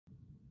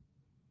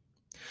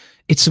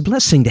It's a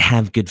blessing to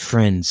have good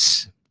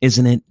friends,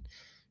 isn't it?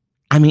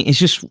 I mean, it's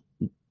just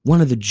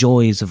one of the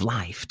joys of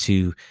life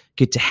to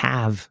get to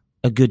have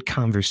a good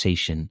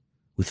conversation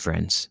with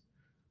friends.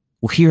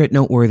 Well, here at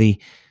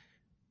Noteworthy,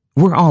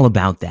 we're all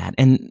about that.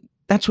 And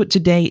that's what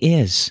today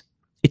is.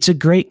 It's a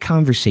great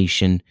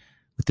conversation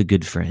with a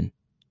good friend.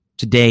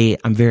 Today,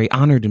 I'm very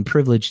honored and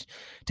privileged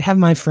to have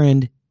my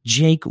friend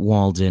Jake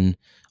Walden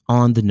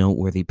on the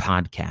Noteworthy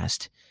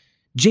podcast.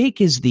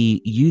 Jake is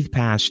the youth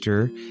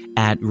pastor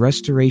at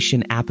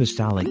Restoration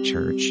Apostolic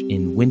Church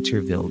in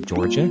Winterville,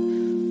 Georgia,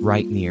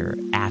 right near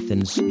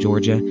Athens,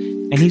 Georgia.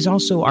 And he's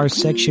also our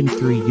Section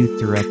 3 youth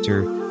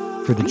director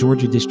for the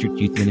Georgia District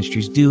Youth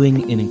Ministries,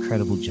 doing an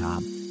incredible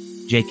job.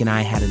 Jake and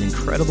I had an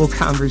incredible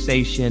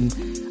conversation,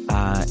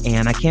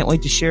 and I can't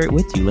wait to share it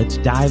with you. Let's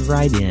dive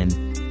right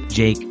in.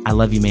 Jake, I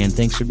love you, man.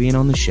 Thanks for being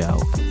on the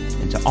show.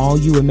 And to all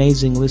you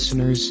amazing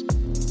listeners,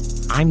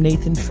 I'm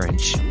Nathan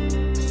French,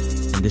 and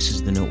this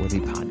is the Noteworthy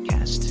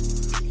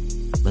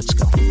Podcast. Let's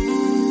go.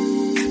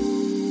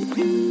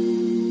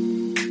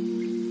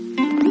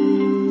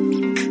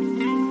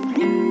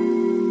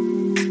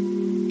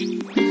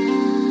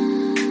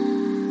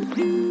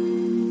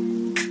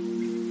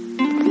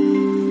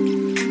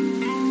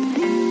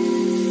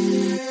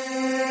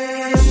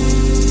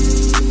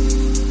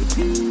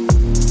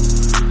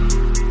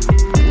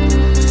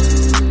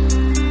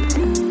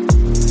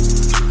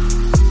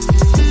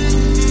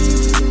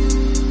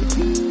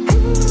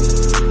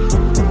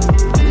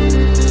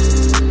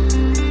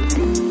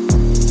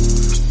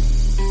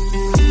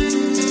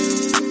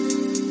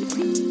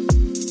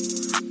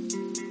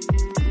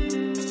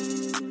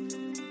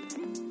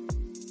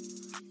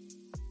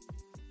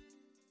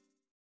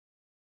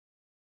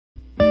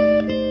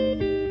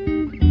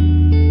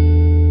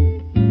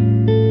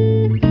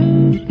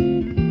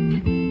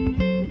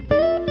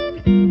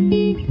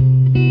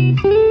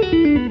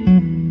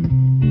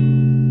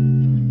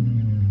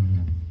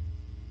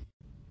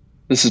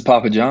 This is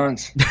Papa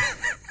John's.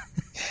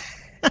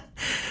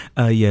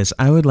 Yes,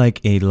 I would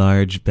like a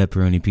large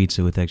pepperoni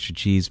pizza with extra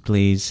cheese,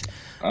 please.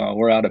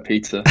 We're out of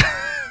pizza.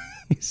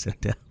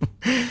 Sit down.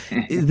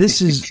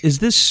 Is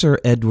this Sir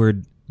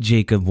Edward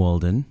Jacob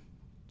Walden?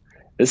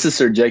 This is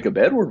Sir Jacob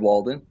Edward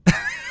Walden.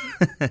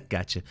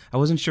 Gotcha. I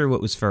wasn't sure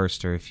what was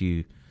first, or if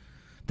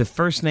the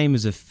first name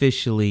is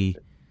officially,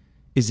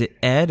 is it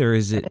Ed or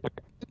is it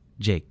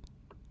Jake?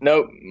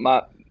 No,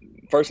 my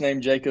first name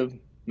Jacob,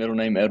 middle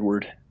name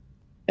Edward.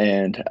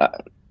 And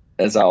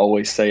as I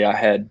always say, I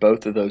had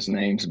both of those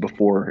names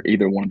before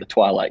either one of the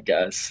Twilight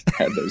guys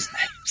had those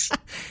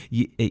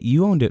names.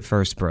 You owned it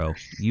first, bro.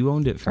 You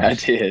owned it first. I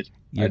did.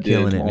 You're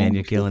killing it, man.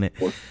 You're killing it.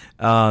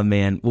 Oh,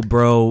 man. Well,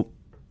 bro,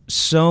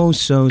 so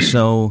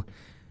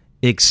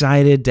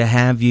excited to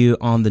have you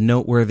on the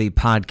Noteworthy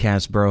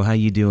podcast, bro. How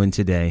you doing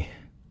today?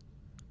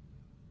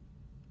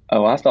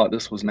 Oh, I thought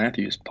this was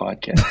Matthew's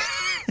podcast.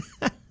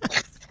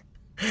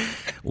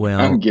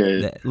 Well, I'm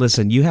good.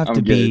 Listen, you have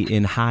to be good.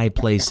 in high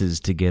places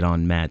to get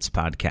on Matt's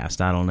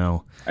podcast. I don't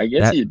know. I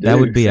guess you do. That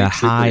would be a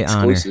high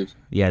exclusive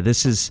honor. Yeah,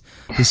 this is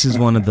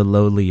one of the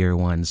lowlier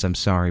ones. I'm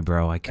sorry,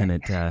 bro. I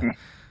couldn't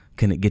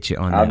get you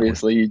on.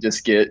 Obviously, you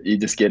just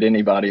get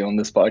anybody on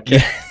this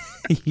podcast.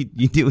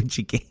 you do what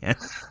you can.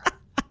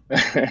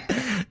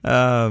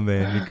 Oh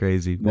man, you're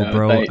crazy. Well, No,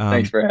 bro,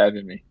 thanks for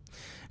having me.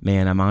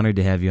 Man, I'm honored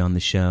to have you on the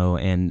show,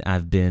 and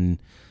I've been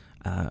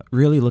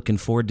really looking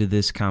forward to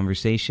this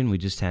conversation. We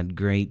just had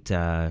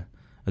a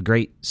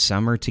great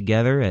summer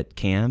together at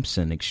camps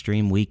and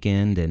Extreme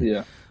Weekend,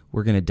 and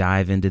we're going to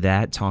dive into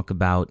that, talk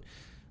about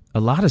a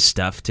lot of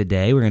stuff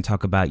today. We're going to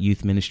talk about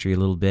youth ministry a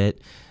little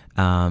bit.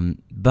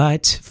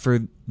 But for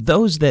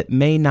those that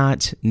may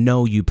not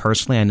know you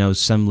personally, I know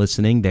some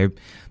listening, they're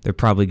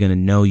probably going to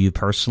know you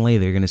personally.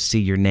 They're going to see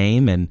your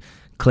name and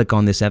click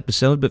on this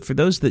episode. But for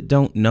those that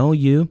don't know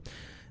you,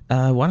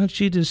 why don't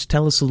you just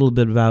tell us a little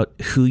bit about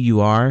who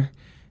you are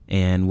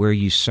and where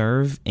you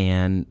serve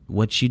and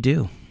what you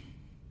do?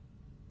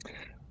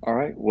 All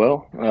right.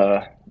 Well,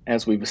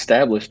 as we've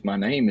established, my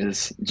name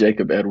is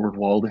Jacob Edward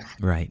Walden.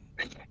 Right.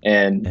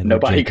 And Edward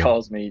nobody Jacob.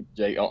 calls me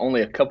Jake.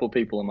 Only a couple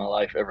people in my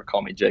life ever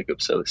call me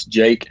Jacob. So it's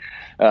Jake.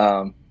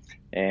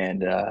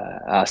 And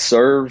I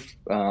serve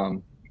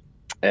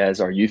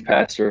as our youth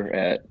pastor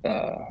at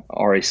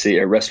RAC,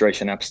 at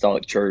Restoration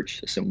Apostolic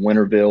Church. It's in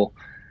Winterville,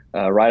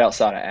 right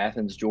outside of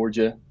Athens,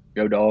 Georgia.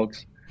 Go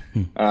Dogs.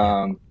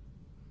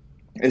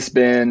 It's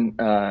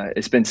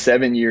been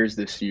 7 years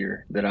this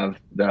year that I've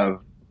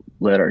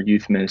led our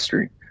youth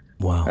ministry.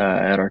 Wow.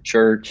 At our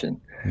church.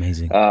 And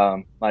Amazing.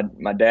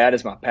 my dad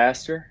is my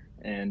pastor,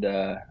 and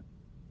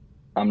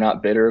I'm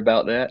not bitter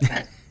about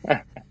that.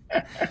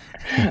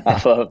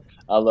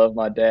 I love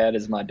my dad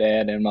as my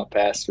dad and my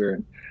pastor.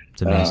 And,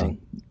 It's amazing.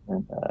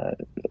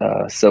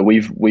 So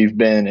we've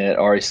been at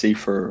RAC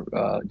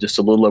for just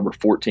a little over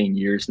 14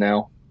 years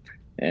now,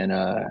 and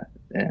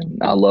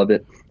I love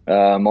it.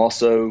 I'm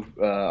also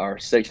our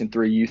Section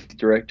 3 youth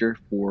director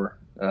for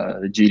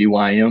the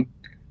GDYM,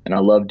 and I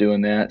love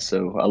doing that.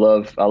 So I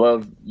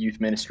love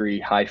youth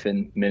ministry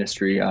 --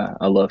 ministry.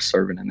 I love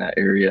serving in that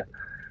area.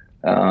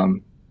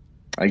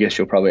 I guess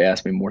you'll probably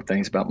ask me more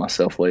things about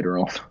myself later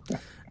on.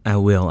 I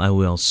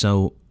will.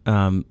 So,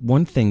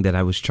 one thing that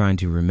I was trying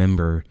to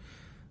remember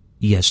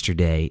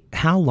yesterday,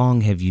 how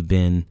long have you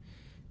been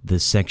the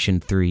Section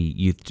 3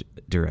 youth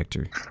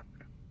director?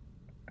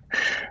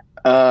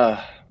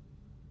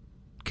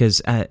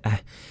 Because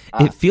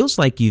it feels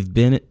like you've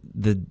been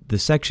the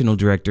sectional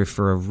director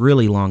for a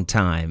really long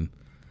time.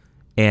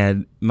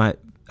 And my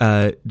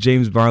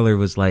James Barler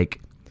was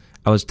like,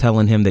 I was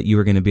telling him that you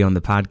were going to be on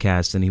the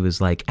podcast, and he was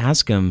like,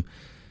 ask him,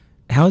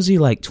 how is he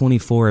like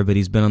 24, but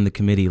he's been on the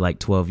committee like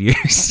 12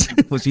 years?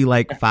 Was he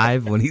like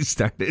 5 when he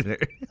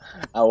started?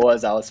 I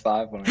was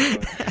 5 when I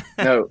started.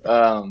 No,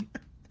 I'm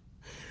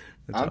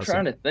awesome.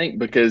 trying to think,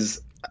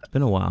 because It's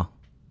been a while.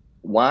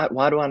 Why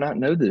do I not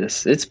know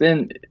this? It's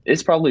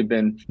probably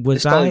been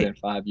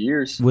 5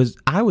 years.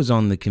 I was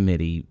on the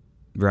committee,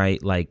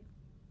 right? Like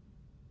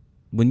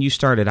when you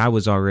started, I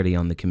was already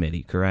on the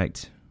committee,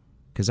 correct?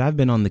 Because I've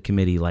been on the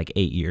committee like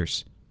 8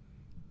 years.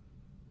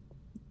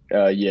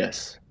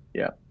 Yes.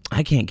 Yeah.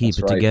 I can't keep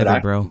it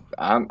together, bro.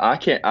 I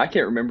can't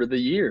remember the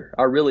year.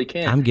 I really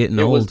can't. I'm getting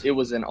old. It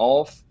was kind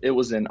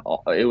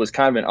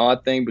of an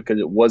odd thing, because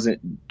it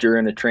wasn't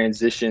during a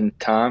transition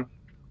time.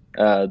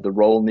 The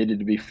role needed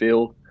to be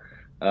filled.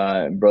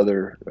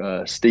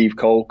 Brother Steve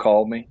Cole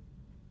called me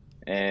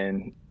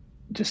and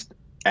just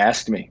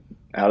asked me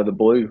out of the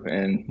blue,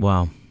 and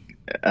wow.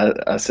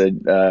 I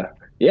said,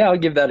 yeah, I'll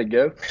give that a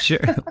go. Sure,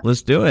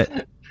 let's do it.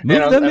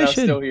 Move the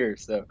mission. I'm still here,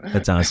 so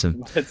that's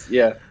awesome.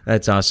 Yeah,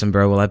 that's awesome,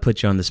 bro. Well, I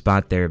put you on the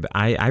spot there, but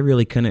I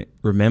really couldn't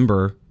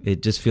remember.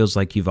 It just feels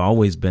like you've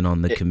always been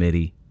on the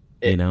committee.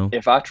 You know,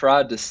 if I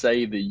tried to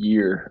say the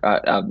year,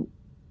 I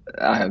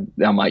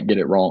might get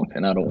it wrong,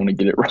 and I don't want to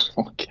get it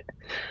wrong.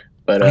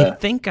 But I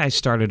think I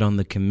started on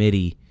the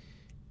committee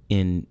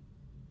in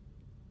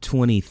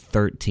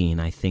 2013.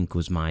 I think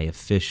was my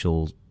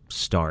official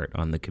start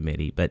on the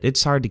committee. But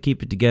it's hard to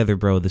keep it together,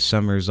 bro. The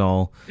summers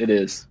all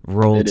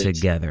roll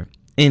together.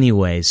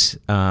 Anyways,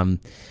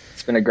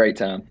 it's been a great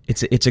time.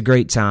 It's a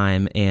great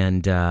time,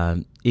 and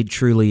it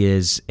truly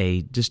is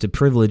just a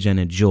privilege and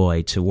a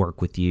joy to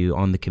work with you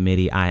on the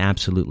committee. I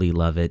absolutely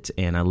love it,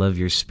 and I love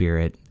your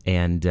spirit.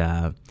 And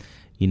the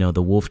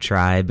Wolf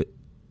Tribe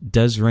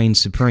does reign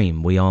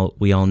supreme. We all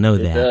know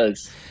that. It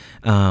does.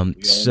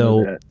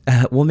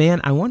 Well,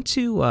 man, I want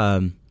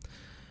to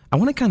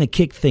kind of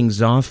kick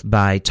things off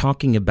by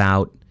talking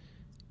about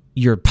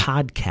your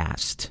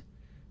podcast.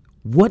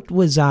 What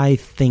was I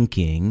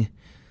thinking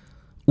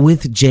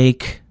with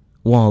Jake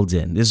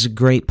Walden? This is a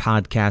great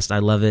podcast. I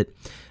love it.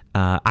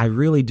 I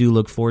really do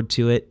look forward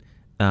to it.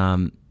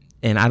 And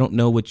I don't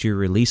know what your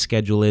release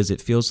schedule is.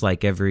 It feels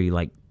like every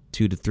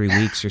 2 to 3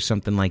 weeks or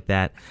something like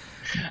that.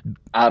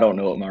 I don't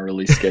know what my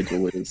release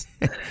schedule is.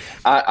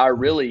 I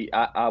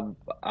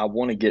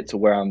want to get to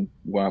where I'm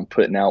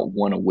putting out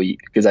one a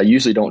week, because I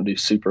usually don't do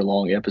super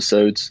long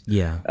episodes.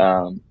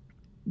 Yeah.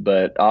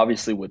 But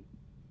obviously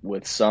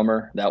with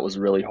summer, that was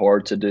really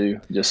hard to do,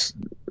 just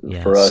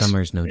for us.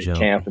 Summer's no joke.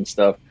 Camp and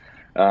stuff.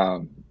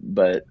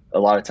 But a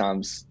lot of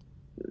times,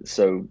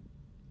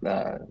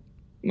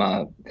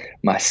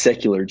 my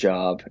secular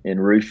job in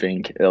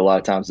roofing, a lot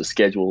of times the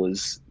schedule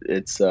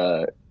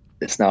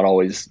it's not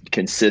always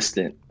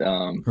consistent.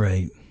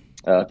 Right.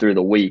 Through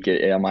the week,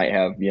 I might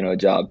have a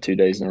job 2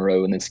 days in a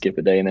row, and then skip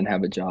a day, and then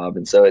have a job,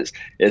 and so it's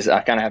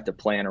I kind of have to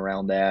plan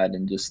around that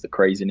and just the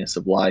craziness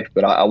of life.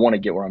 But I want to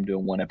get where I'm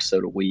doing one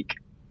episode a week.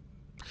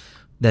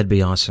 That'd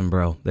be awesome,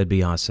 bro. That'd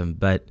be awesome.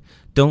 But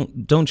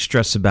don't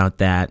stress about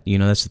that.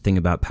 That's the thing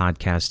about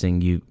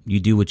podcasting. You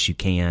do what you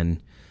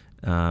can.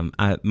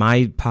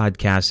 My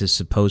podcast is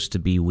supposed to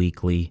be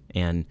weekly,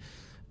 and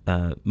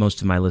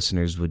most of my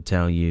listeners would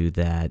tell you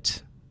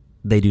that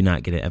they do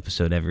not get an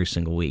episode every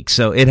single week.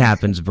 So it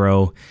happens,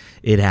 bro.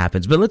 It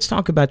happens. But let's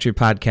talk about your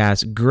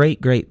podcast.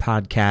 Great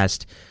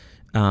podcast.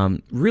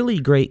 Really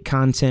great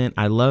content.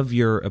 I love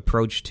your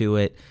approach to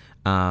it.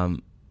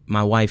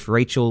 My wife,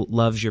 Rachel,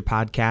 loves your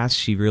podcast.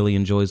 She really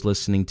enjoys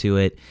listening to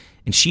it.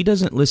 And she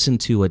doesn't listen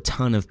to a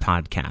ton of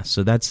podcasts.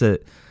 So that's a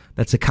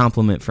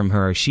compliment from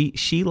her.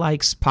 She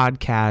likes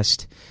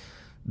podcasts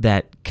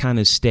that kind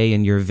of stay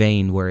in your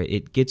vein, where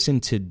it gets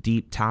into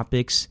deep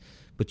topics,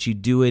 but you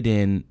do it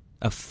in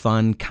a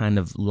fun, kind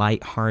of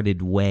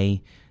lighthearted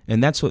way.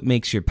 And that's what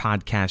makes your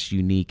podcast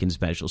unique and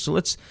special. So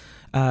let's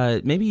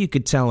maybe you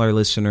could tell our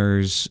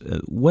listeners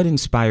what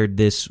inspired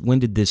this, when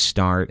did this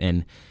start,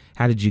 and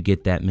how did you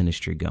get that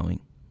ministry going?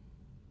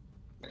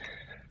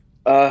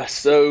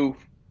 So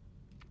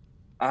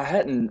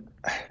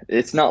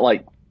it's not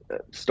like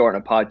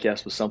starting a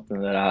podcast was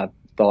something that I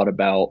thought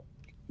about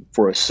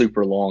for a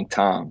super long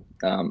time.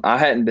 I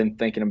hadn't been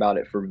thinking about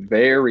it for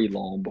very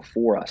long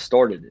before I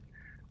started it,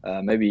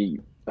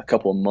 maybe a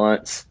couple of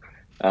months.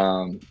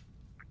 And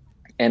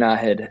I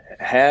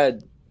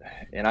had,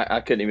 and I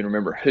couldn't even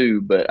remember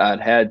who, but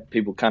I'd had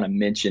people kind of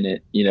mention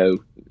it,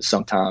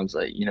 sometimes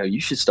like,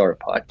 you should start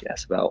a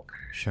podcast about,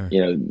 sure,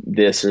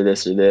 this or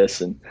this or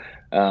this. And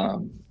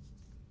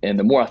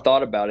the more I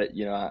thought about it,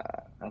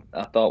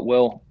 I thought,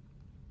 well,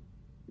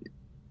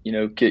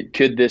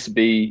 could this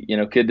be,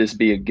 could this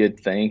be a good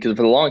thing? Because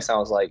for the longest time, I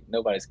was like,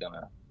 nobody's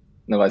gonna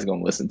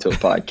listen to a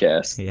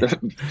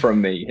podcast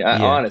from me,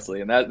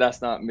 honestly. And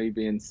that's not me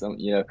being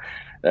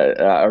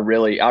I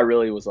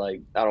really was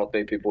like, I don't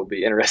think people would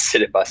be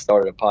interested if I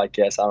started a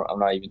podcast. I'm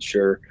not even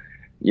sure,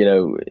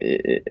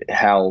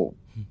 how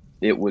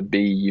it would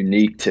be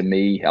unique to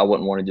me. I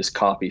wouldn't want to just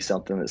copy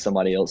something that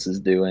somebody else is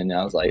doing.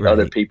 I was like,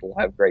 other people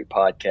have great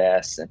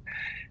podcasts,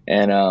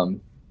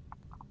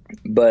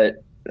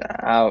 but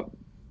I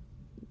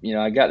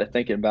got to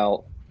thinking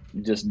about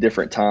just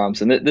different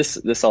times, and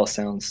this all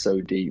sounds so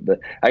deep,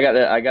 but I got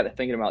to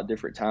thinking about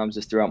different times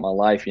just throughout my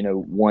life.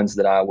 Ones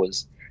that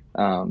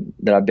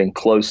that I've been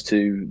close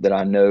to, that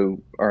I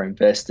know are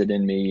invested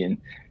in me,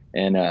 and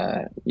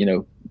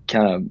kind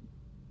of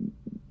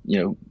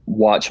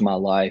watch my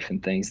life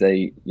and things.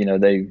 They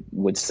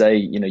would say,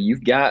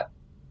 you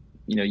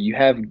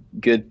have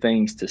good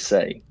things to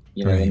say,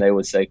 and they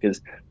would say,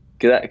 because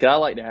I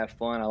like to have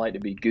fun. I like to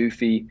be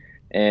goofy.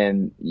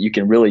 And you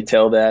can really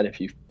tell that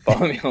if you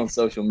follow me on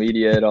social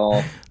media at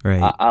all.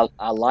 Right.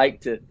 I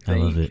like to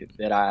think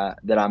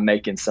that I'm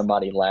making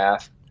somebody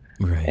laugh.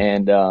 Right.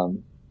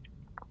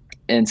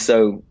 And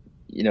so,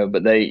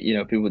 but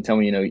people would tell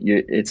me,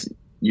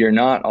 you're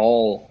not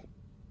all,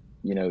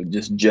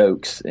 just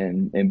jokes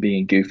and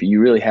being goofy. You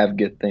really have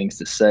good things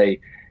to say.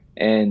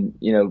 And,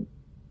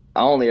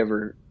 I only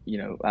ever,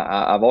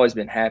 I've always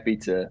been happy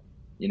to,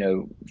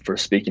 for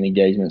speaking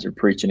engagements or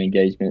preaching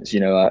engagements,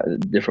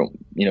 different,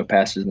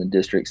 pastors in the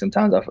district.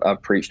 Sometimes I've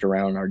preached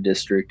around our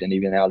district and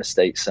even out of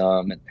state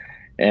some,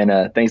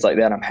 and things like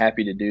that. I'm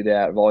happy to do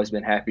that. I've always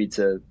been happy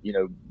to,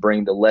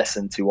 bring the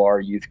lesson to our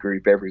youth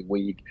group every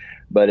week.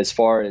 But as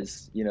far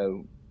as,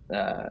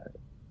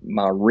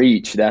 my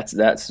reach,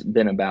 that's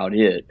been about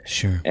it.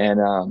 Sure.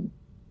 And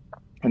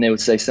they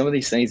would say some of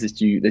these things that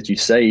you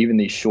say, even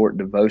these short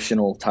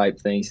devotional type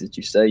things that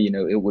you say,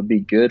 it would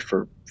be good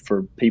for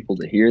people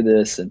to hear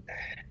this. And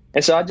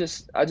so I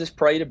just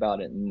prayed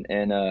about it,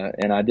 and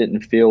I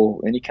didn't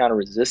feel any kind of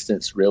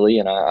resistance really.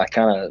 And I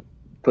kind of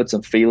put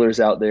some feelers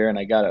out there, and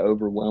I got an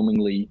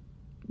overwhelmingly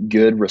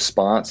good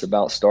response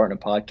about starting a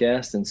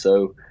podcast. And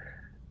so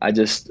I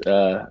just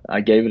I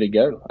gave it a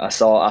go. I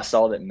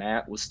saw that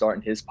Matt was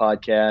starting his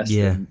podcast.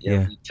 Yeah.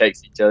 And, we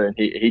text each other, and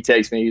he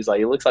texts me. He's like,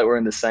 it looks like we're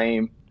in the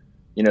same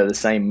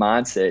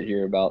mindset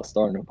here about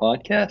starting a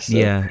podcast. So,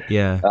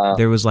 yeah.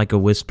 There was like a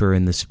whisper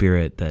in the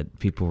spirit that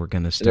people were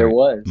going to start. There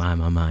was.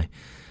 My.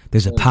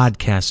 There's a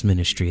podcast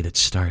ministry that's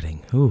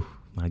starting. Ooh,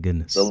 my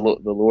goodness. The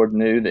Lord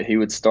knew that he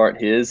would start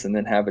his and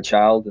then have a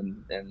child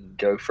and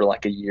go for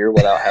like a year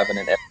without having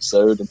an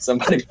episode, and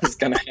somebody was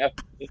going to have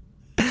to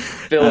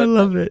fill it. I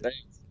love it.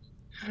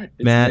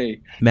 Matt,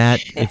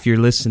 if you're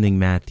listening,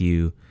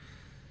 Matthew,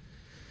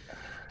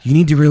 you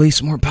need to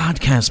release more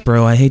podcasts,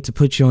 bro. I hate to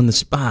put you on the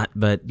spot,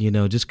 but,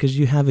 just because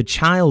you have a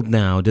child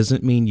now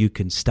doesn't mean you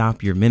can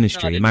stop your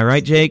ministry. Am I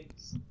right, Jake?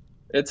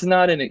 It's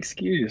not an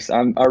excuse.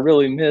 I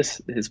really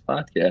miss his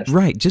podcast.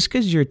 Right. Just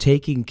because you're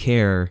taking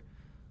care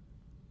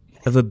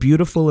of a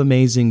beautiful,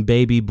 amazing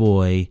baby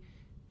boy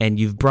and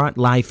you've brought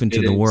life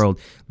into the world,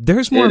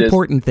 there's more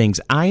important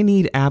things. I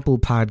need Apple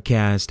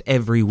Podcast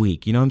every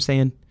week. You know what I'm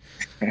saying?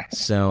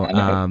 So,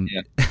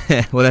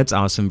 well, that's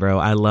awesome, bro.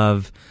 I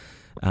love...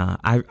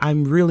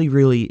 I'm really,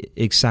 really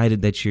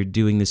excited that you're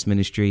doing this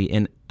ministry,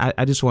 and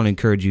I just want to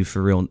encourage you,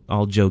 for real,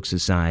 all jokes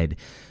aside,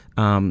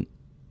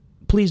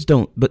 please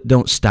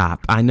don't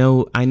stop. I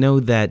know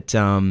that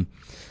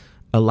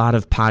a lot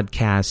of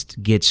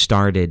podcasts get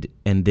started,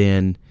 and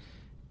then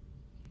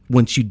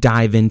once you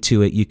dive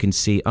into it, you can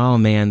see, oh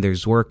man,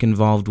 there's work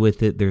involved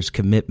with it, there's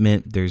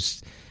commitment,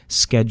 there's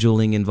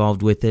scheduling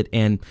involved with it,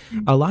 and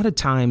a lot of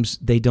times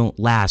they don't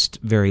last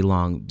very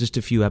long, just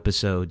a few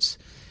episodes.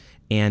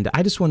 And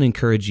I just want to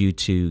encourage you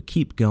to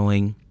keep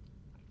going.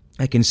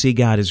 I can see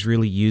God is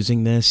really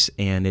using this,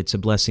 and it's a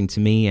blessing to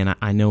me, and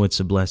I know it's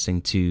a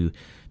blessing to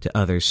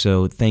others.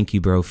 So thank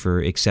you, bro, for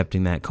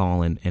accepting that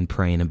call and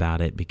praying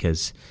about it,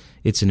 because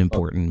it's an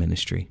important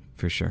ministry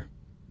for sure.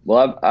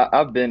 Well,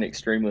 I've been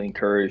extremely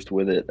encouraged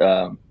with it,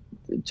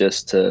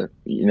 just to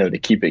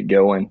keep it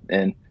going,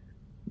 and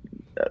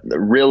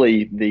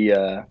really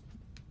there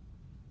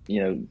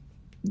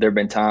have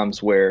been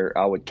times where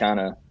I would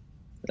kind of.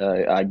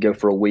 I'd go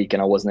for a week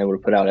and I wasn't able to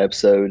put out an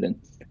episode,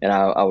 and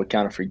I would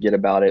kind of forget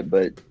about it.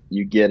 But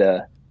you get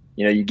a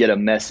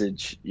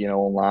message,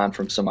 online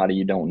from somebody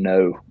you don't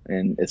know,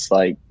 and it's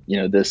like,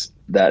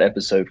 that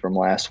episode from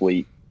last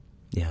week,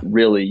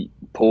 really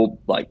pulled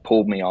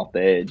me off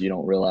the edge. You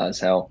don't realize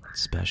how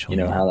special,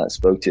 how that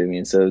spoke to me.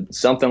 And so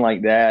something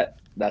like that,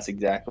 that's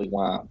exactly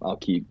why I'll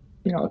keep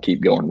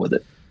going with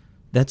it.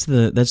 That's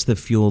the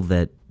fuel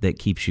that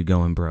keeps you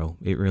going, bro.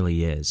 It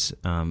really is.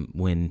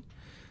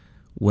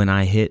 When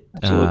I hit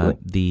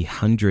the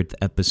 100th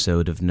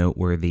episode of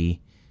Noteworthy,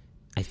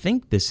 I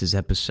think this is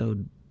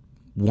episode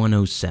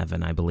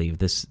 107, I believe.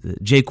 This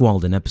Jake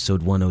Walden,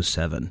 episode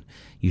 107.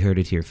 You heard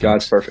it here, folks.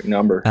 God's perfect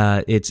number.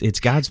 It's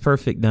God's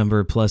perfect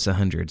number plus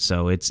 100,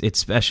 so it's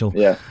special.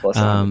 Yeah, plus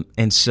 100.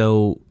 And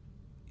so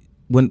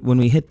when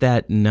we hit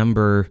that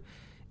number,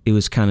 it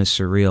was kind of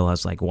surreal. I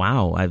was like,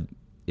 wow,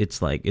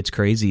 it's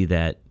crazy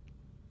that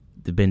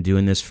they've been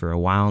doing this for a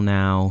while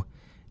now.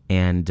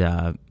 And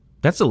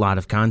that's a lot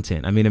of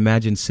content. I mean,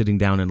 imagine sitting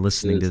down and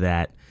listening to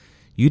that.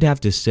 You'd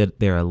have to sit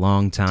there a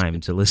long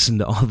time to listen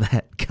to all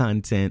that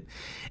content.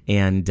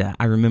 And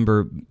I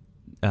remember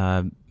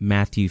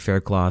Matthew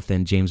Faircloth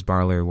and James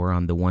Barler were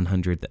on the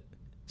 100th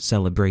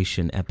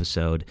celebration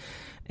episode,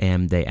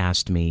 and they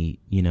asked me,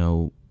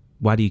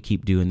 why do you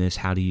keep doing this?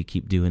 How do you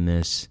keep doing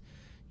this?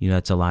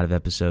 That's a lot of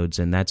episodes,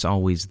 and that's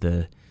always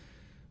the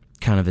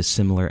kind of a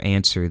similar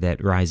answer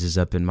that rises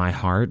up in my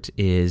heart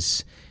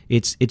is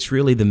it's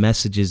really the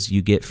messages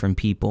you get from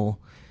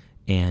people,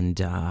 and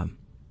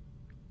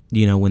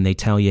when they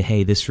tell you,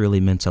 hey, this really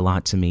meant a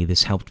lot to me,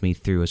 this helped me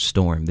through a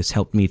storm, this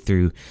helped me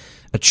through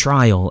a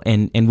trial,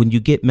 and when you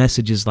get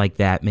messages like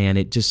that, man,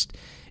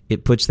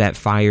 it puts that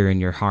fire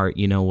in your heart.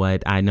 You know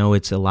what? I know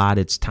it's a lot,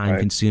 it's time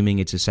consuming,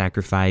 it's a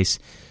sacrifice,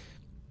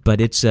 but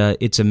it's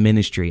a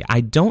ministry.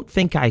 I don't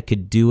think I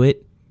could do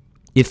it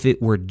if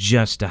it were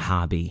just a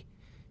hobby.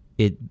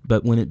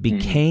 But when it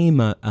became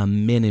a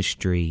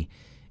ministry,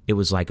 it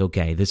was like,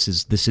 okay, this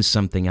is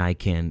something I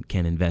can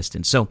invest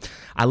in. So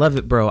I love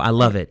it, bro. I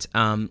love it.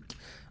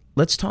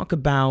 Let's talk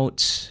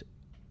about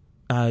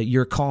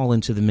your call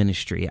into the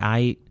ministry.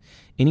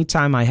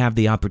 Anytime I have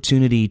the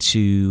opportunity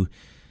to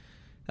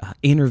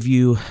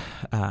interview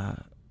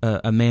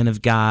a man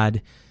of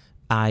God,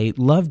 I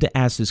love to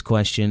ask this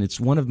question. It's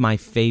one of my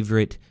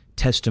favorite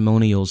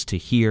testimonials to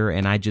hear,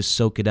 and I just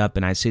soak it up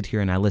and I sit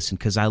here and I listen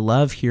because I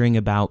love hearing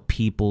about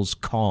people's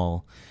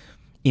call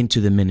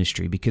into the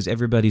ministry because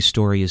everybody's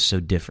story is so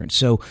different.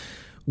 So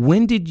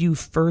when did you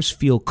first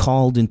feel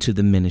called into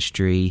the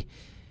ministry,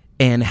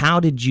 and how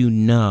did you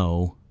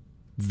know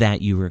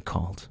that you were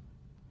called?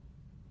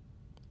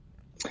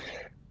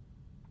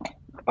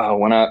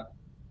 When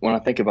I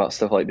think about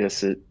stuff like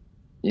this,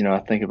 I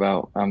think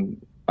about I'm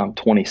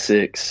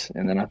 26,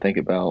 and then I think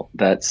about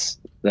that's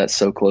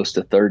so close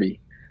to 30,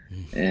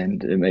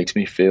 and it makes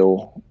me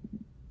feel.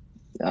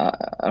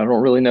 I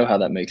don't really know how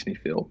that makes me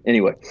feel.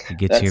 Anyway, it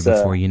gets here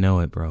before you know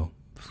it, bro.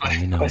 Before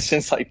you know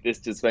questions like this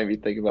just made me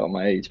think about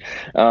my age.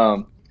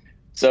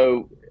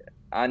 So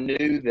I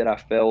knew that I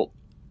felt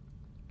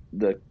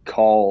the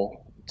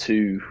call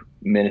to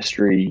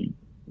ministry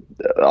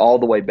all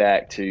the way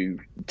back to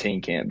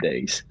teen camp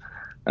days.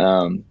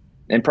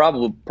 And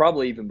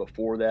probably even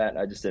before that,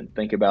 I just didn't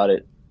think about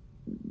it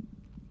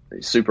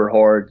super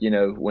hard.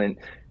 When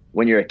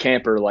you're a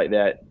camper like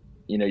that,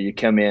 you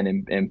come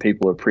in and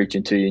people are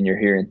preaching to you and you're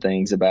hearing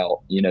things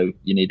about, you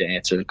need to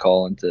answer the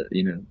call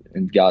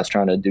and God's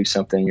trying to do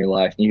something in your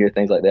life, and you hear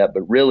things like that.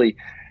 But really,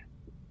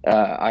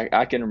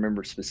 I can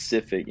remember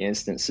specific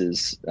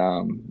instances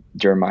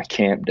during my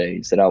camp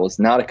days that I was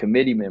not a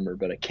committee member,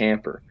 but a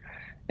camper.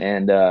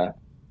 And,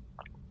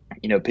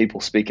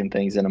 people speaking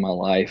things into my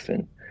life.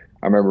 And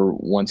I remember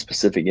one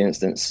specific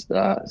instance,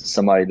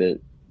 somebody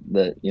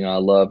that I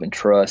love and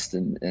trust,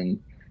 and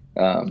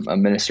a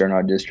minister in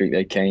our district,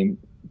 they came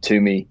to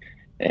me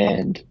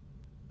and,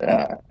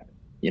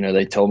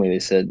 they told me, they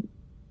said,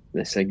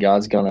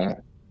 God's going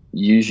to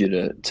use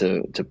you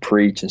to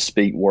preach and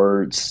speak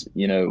words,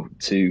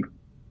 to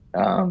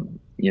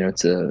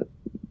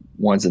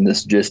ones in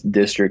this just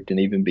district and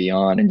even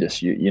beyond. And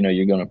just, you're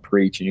going to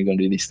preach and you're going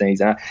to do these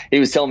things. And he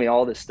was telling me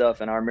all this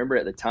stuff. And I remember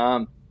at the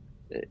time,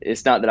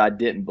 it's not that I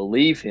didn't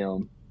believe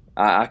him.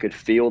 I could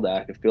feel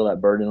that. I could feel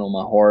that burden on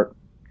my heart.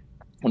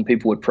 When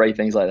people would pray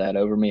things like that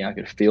over me, I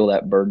could feel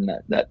that burden,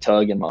 that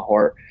tug in my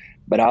heart.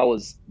 But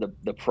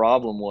the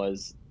problem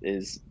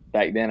is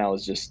back then I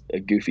was just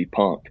a goofy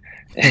punk.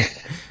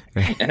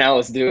 And I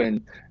was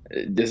doing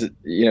just,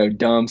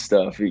 dumb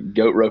stuff,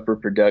 Goat Roper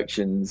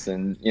Productions,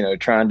 and,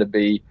 trying to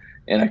be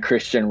in a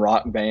Christian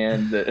rock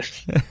band,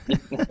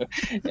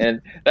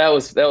 and that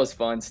was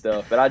fun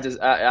stuff. But I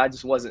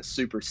just wasn't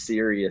super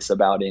serious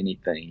about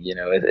anything.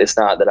 It's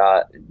not that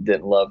I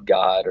didn't love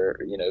God or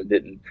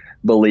didn't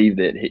believe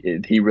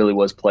that he really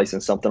was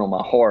placing something on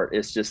my heart.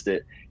 It's just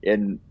that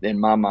in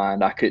my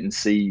mind I couldn't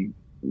see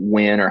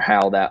when or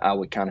how that I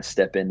would kind of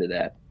step into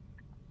that.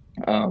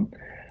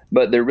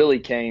 But there really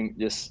came,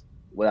 just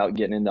without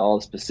getting into all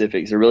the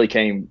specifics, there really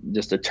came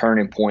just a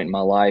turning point in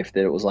my life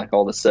that it was like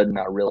all of a sudden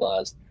I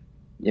realized,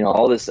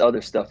 all this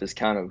other stuff is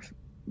kind of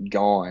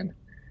gone.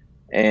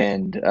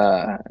 And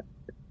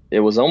it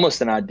was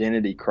almost an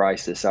identity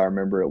crisis. I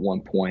remember at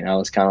one point I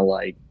was kind of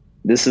like,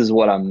 this is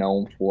what I'm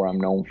known for.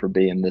 I'm known for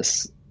being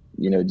this,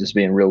 just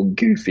being real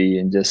goofy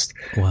and just,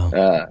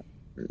 wow.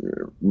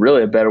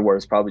 Really a better word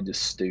is probably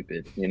just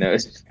stupid.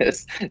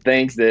 It's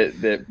things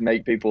that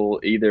make people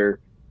either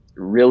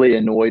really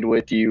annoyed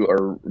with you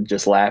or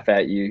just laugh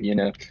at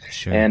you,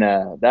 Sure.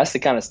 And that's the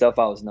kind of stuff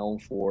I was known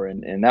for,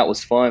 and that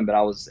was fun. But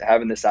I was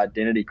having this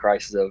identity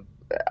crisis of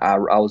I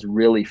was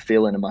really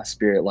feeling in my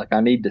spirit like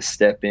I need to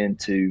step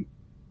into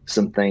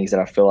some things that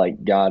I feel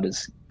like God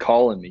is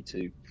calling me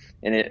to,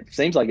 and it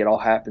seems like it all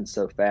happened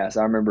so fast.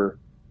 I remember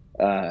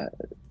it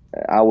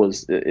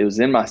was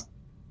in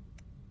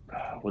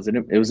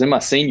my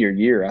senior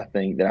year, I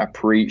think, that I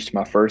preached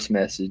my first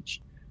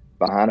message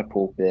behind a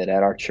pulpit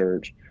at our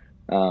church.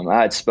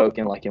 I had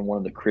spoken like in one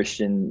of the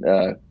Christian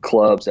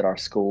clubs at our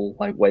school,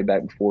 like way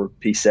back before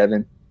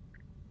P7.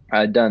 I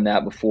had done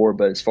that before,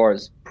 but as far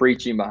as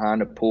preaching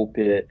behind a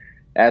pulpit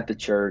at the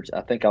church,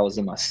 I think I was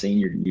in my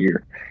senior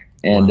year,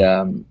 and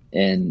Wow.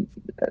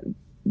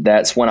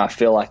 that's when I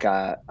feel like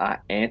I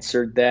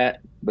answered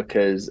that,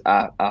 because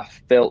I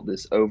felt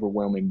this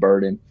overwhelming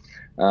burden.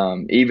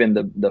 Even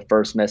the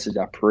first message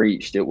I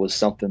preached, it was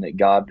something that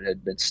God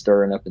had been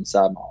stirring up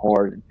inside my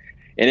heart,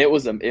 and it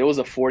was a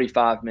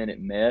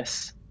 45-minute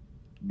mess,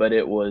 but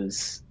it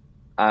was,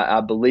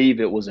 I believe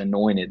it was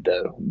anointed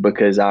though,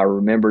 because I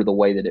remember the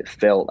way that it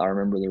felt. I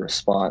remember the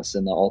response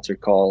in the altar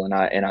call, and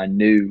I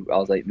knew, I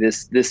was like,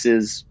 this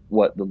is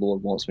what the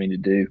Lord wants me to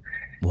do,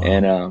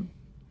 and Wow.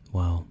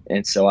 Wow.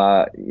 and so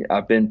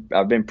I've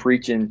been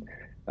preaching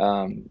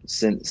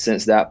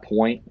since that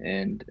point,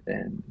 and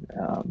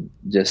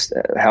just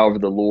however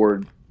the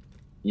Lord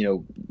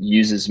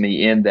uses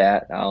me in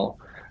that,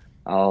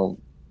 I'll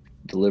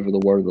deliver the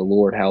word of the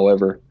Lord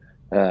however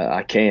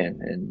I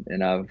can,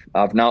 and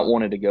I've not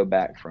wanted to go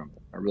back from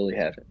it. I really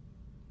haven't.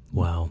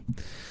 Wow.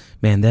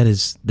 Man,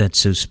 that's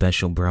so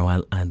special,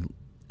 bro. I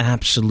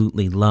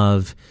absolutely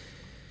love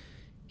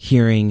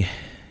hearing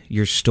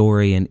your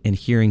story and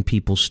hearing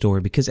people's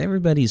story, because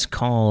everybody's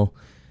call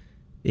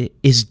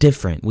is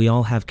different. We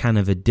all have kind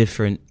of a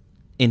different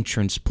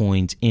entrance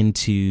point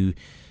into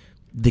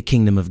the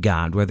kingdom of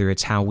God, whether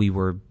it's how we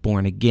were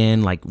born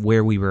again, like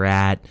where we were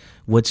at,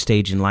 what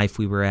stage in life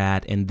we were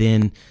at, and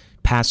then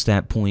past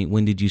that point,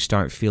 when did you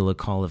start feel a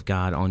call of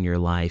God on your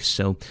life?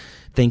 So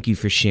thank you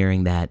for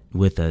sharing that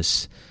with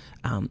us.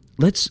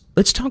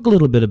 Let's talk a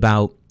little bit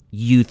about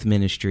youth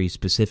ministry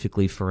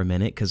specifically for a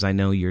minute, because I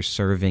know you're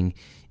serving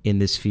in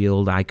this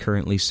field. I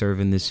currently serve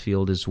in this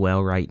field as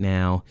well right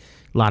now.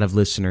 A lot of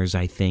listeners,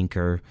 I think,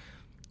 are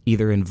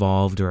either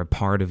involved or a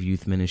part of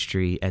youth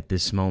ministry at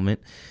this moment.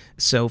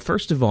 So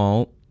first of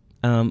all,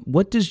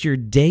 what does your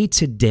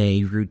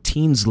day-to-day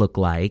routines look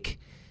like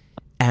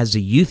as a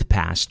youth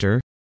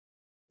pastor?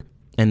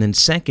 And then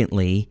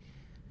secondly,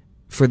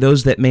 for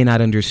those that may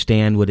not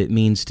understand what it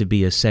means to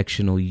be a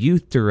sectional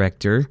youth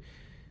director,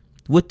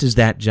 what does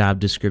that job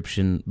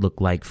description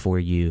look like for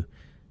you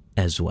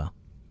as well?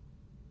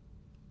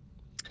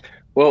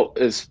 Well,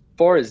 as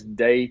far as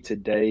day to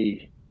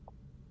day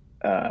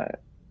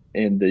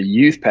in the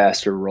youth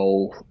pastor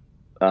role,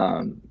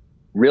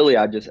 really,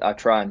 I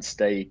try and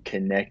stay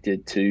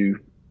connected to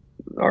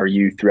our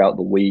youth throughout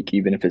the week,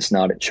 even if it's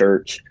not at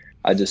church.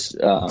 I just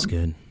That's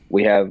good.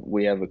 we have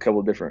a couple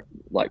of different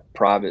like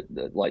private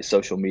like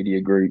social media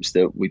groups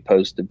that we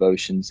post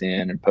devotions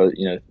in and post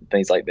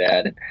things like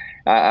that, and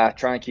I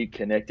try and keep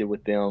connected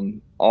with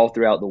them all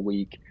throughout the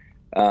week.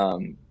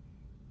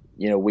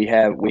 We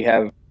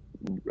have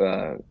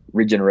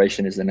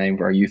Regeneration is the name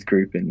of our youth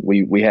group, and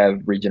we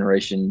have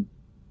regeneration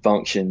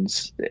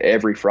functions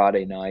every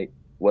Friday night,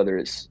 whether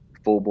it's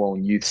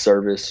full-blown youth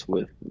service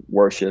with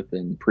worship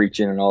and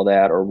preaching and all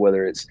that, or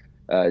whether it's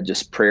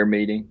just prayer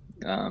meeting,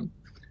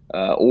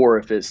 or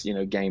if it's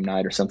game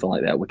night or something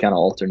like that. We kind of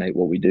alternate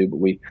what we do, but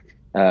we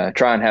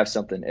try and have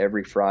something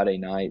every Friday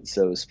night.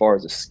 So as far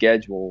as a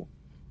schedule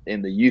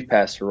in the youth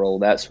pastor role,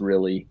 that's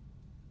really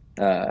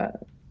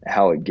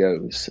how it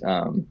goes.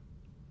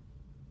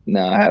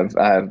 Now I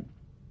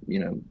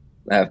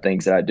have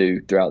things that I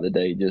do throughout the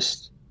day,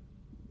 just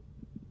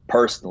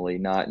personally,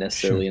 not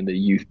necessarily Sure. in the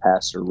youth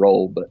pastor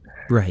role, but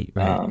Right.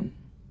 but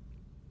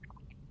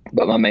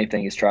my main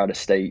thing is try to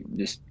stay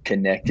just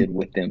connected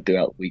with them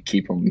throughout the week,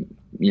 keep them,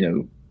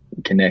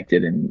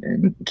 connected,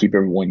 and keep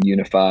everyone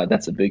unified.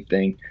 That's a big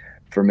thing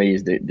for me,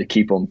 is to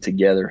keep them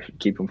together,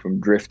 keep them from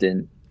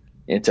drifting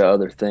into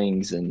other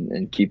things,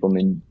 and keep them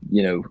in,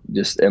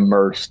 just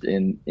immersed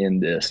in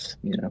this,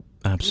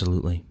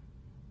 Absolutely.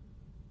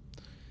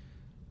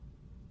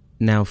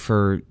 Now,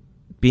 for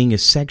being a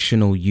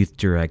sectional youth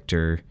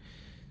director,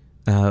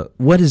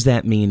 what does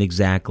that mean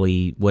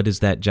exactly? What does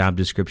that job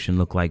description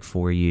look like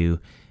for you?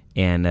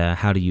 And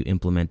how do you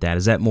implement that?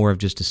 Is that more of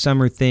just a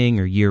summer thing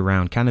or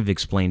year-round? Kind of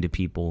explain to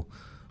people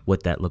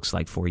what that looks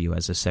like for you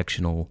as a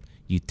sectional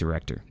youth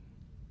director.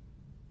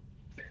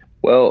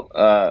 Well,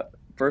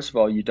 first of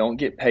all, you don't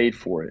get paid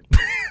for it.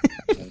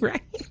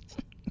 Right.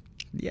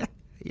 Yeah.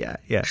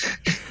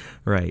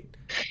 Right.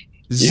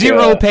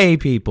 Zero pay,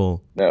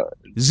 people. No,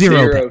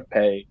 Zero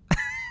pay.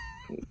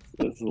 pay.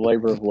 It's a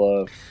labor of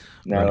love.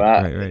 No,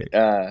 Right.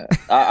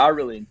 I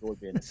really enjoy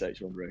being a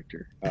sectional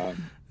director, That's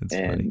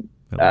funny.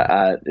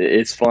 and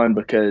it's fun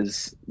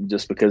because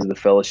of the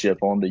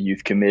fellowship on the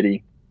youth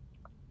committee.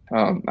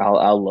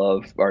 I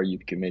love our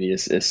youth committee.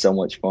 It's so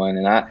much fun,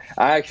 and I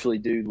actually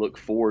do look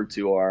forward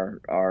to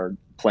our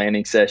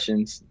planning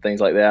sessions,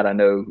 things like that. I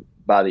know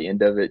by the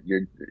end of it,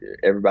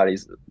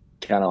 everybody's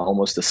kind of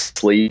almost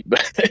asleep,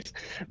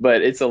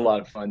 but it's a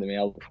lot of fun to me.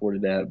 I look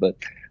forward to that. But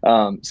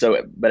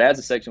as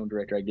a sectional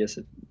director, I guess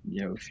if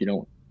you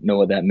don't know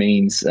what that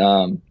means,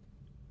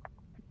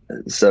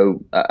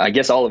 so I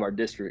guess all of our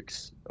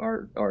districts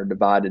are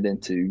divided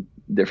into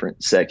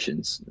different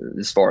sections,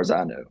 as far as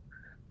I know.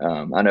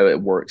 I know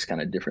it works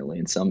kind of differently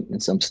in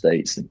some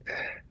states. And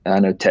I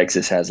know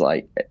Texas has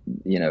like,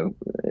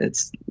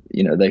 it's,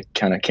 they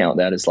kind of count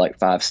that as like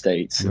 5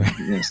 states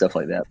and stuff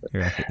like that.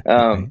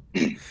 But,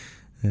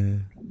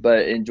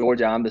 but in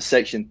Georgia, I'm the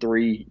Section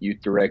 3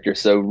 youth director.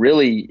 So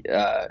really,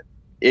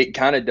 it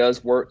kind of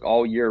does work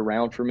all year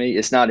round for me.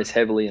 It's not as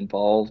heavily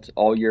involved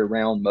all year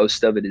round.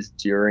 Most of it is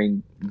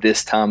during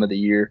this time of the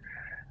year.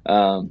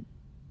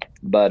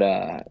 But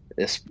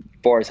as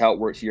far as how it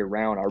works year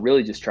round, I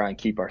really just try and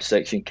keep our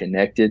section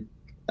connected.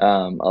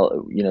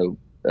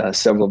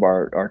 Several of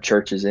our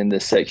churches in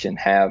this section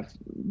have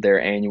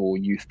their annual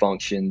youth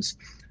functions.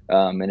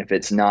 And if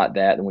it's not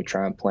that, then we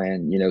try and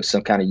plan,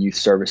 some kind of youth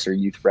service or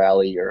youth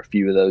rally or a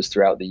few of those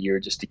throughout the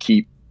year just to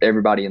keep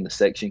everybody in the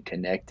section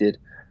connected.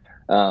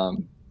 But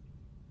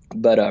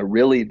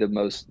really the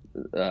most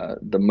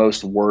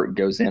work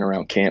goes in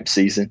around camp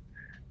season.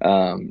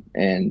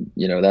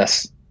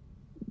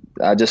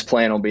 I just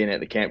plan on being at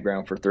the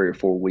campground for 3 or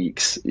 4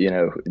 weeks, which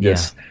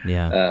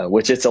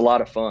it's a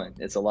lot of fun.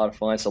 It's a lot of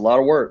fun. It's a lot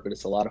of work, but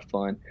it's a lot of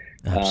fun.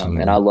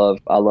 And I love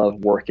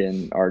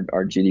working our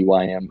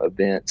GDYM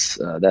events.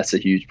 That's a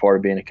huge part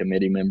of being a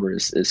committee member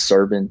is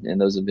serving in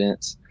those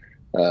events,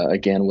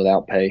 again,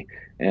 without pay.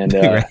 And,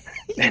 but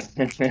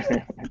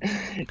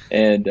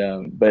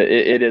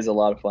it is a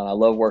lot of fun. I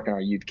love working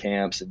our youth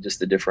camps and just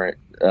the different,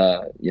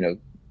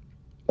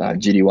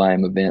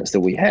 GDYM events that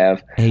we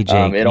have. Hey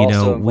Jake,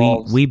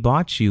 we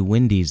bought you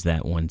Wendy's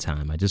that one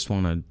time. I just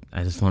want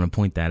to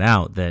point that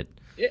out. That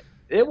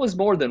it was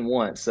more than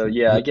once. So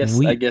yeah, I guess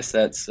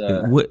that's.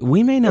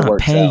 We may not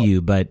pay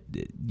you, but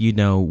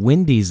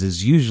Wendy's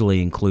is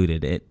usually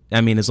included.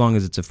 As long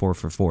as it's a 4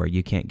 for $4,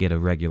 you can't get a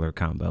regular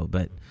combo.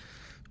 But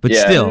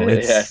still,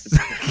 it's.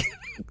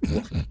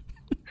 Yeah.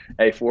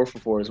 Hey, 4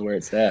 for $4 is where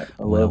it's at.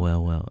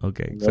 Well.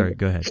 Okay, sorry.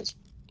 Go ahead.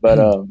 But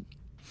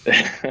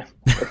where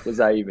was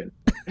I even?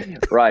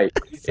 Right.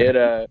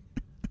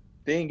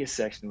 Being a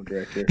sectional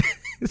director,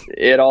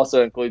 it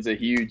also includes a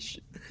huge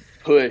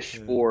push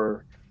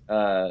for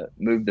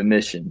Move the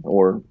Mission,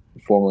 or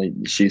formerly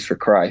Shoes for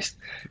Christ.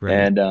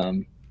 Right.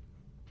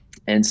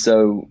 And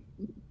so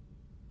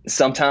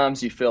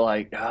sometimes you feel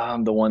like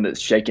I'm the one that's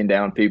shaking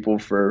down people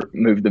for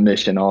Move the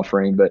Mission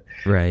offering, but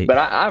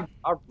I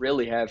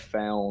really have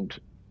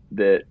found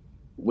that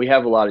we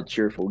have a lot of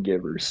cheerful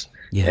givers,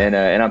 and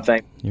I'm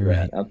thankful. You're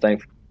right. I'm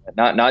thankful.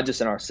 Not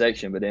just in our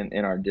section, but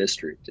in our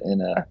district,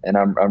 and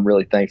I'm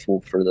really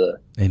thankful for the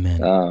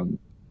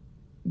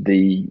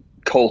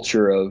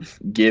culture of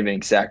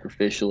giving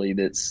sacrificially.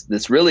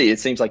 That's really, it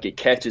seems like it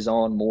catches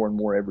on more and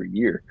more every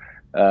year.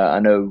 I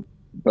know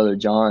Brother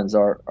John's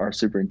our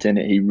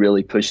superintendent. He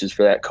really pushes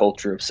for that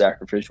culture of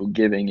sacrificial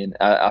giving, and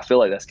I feel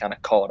like that's kind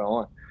of caught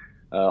on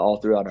all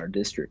throughout our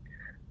district.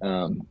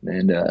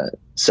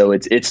 So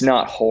it's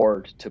not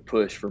hard to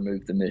push for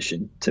Move the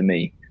Mission to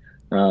me.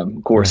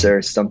 Of course,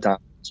 there's sometimes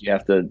you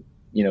have to,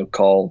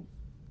 call,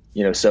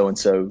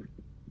 so-and-so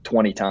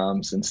 20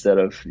 times instead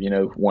of,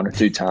 1 or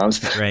 2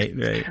 times.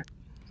 Right.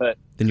 But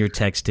then you're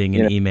texting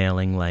and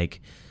emailing like,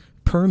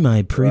 per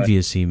my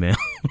previous email.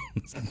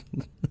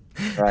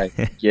 Right.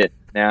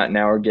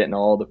 Now we're getting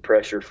all the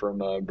pressure from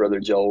Brother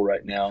Joel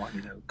right now.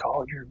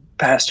 Call your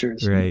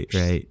pastors. Right.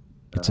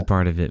 It's a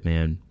part of it,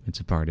 man. It's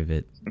a part of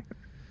it.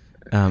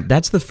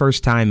 That's the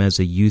first time as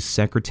a youth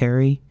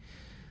secretary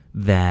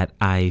that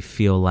I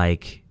feel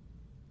like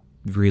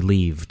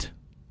relieved,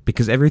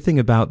 because everything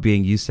about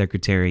being youth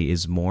secretary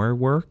is more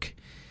work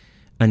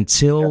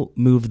until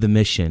Move the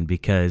Mission,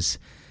 because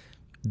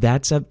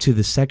that's up to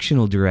the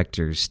sectional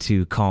directors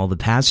to call the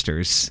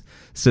pastors.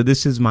 So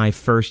this is my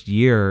first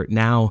year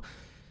now.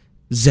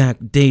 Zach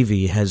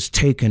Davey has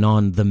taken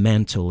on the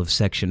mantle of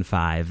Section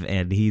 5,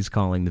 and he's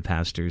calling the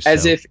pastors.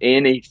 As if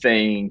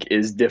anything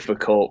is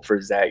difficult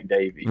for Zach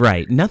Davey.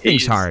 Right.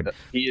 Nothing's hard.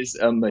 He is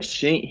a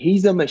machine.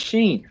 He's a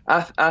machine.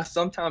 I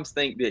sometimes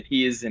think that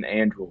he is an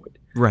android.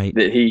 Right.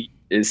 That he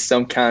is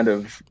some kind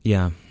of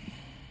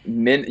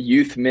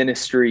youth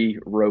ministry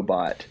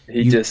robot.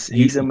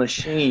 He's a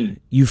machine.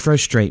 You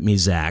frustrate me,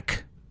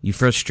 Zach. You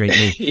frustrate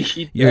me.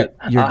 You're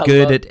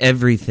good at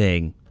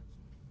everything.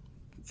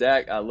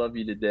 Zach, I love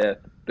you to death,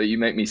 but you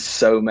make me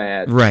so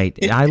mad. Right.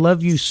 I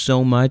love you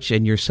so much,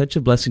 and you're such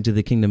a blessing to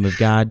the kingdom of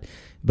God,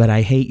 but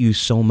I hate you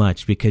so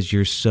much because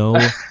you're so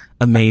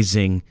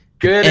amazing.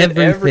 Good at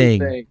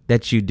everything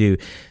that you do.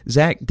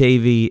 Zach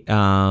Davey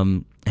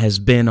has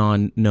been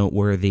on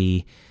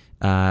Noteworthy.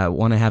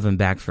 Want to have him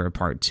back for a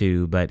part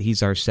 2, but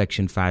he's our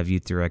Section 5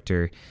 youth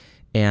director,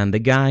 and the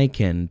guy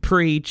can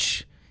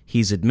preach.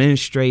 He's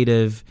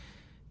administrative.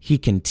 He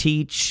can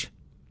teach.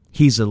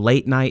 He's a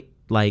late night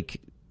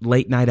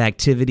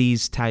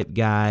activities type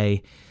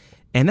guy.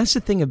 And that's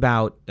the thing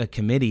about a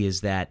committee,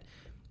 is that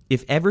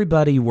if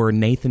everybody were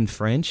Nathan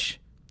French,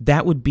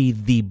 that would be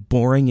the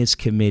boringest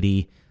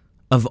committee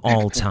of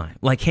all time.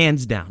 Like,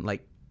 hands down.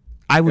 Like,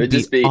 I would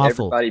be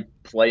awful. Everybody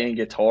playing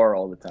guitar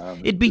all the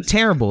time. It'd be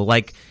terrible.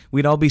 Like,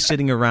 we'd all be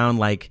sitting around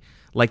like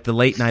like the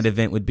late night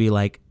event would be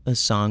like a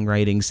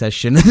songwriting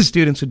session. The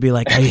students would be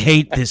like, I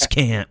hate this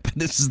camp.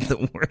 This is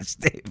the worst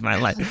day of my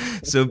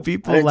life. So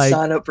people I didn't like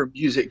sign up for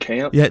music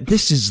camp. Yeah,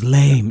 this is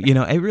lame.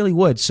 It really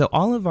would. So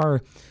all of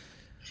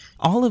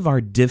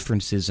our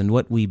differences and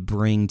what we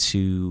bring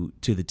to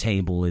the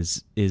table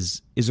is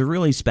a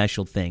really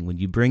special thing. When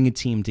you bring a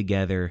team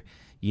together,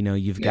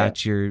 you've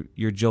got your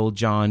Joel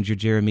Johns, your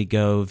Jeremy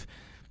Gove,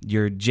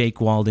 your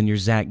Jake Walden, your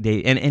Zach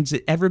Day, and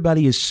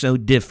everybody is so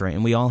different,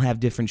 and we all have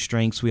different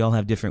strengths, we all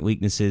have different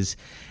weaknesses,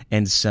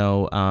 and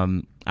so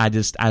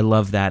I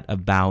love that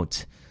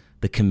about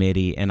the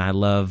committee, and I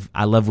love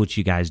what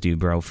you guys do,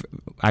 bro.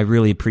 I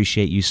really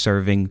appreciate you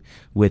serving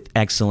with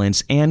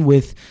excellence and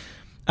with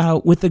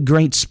a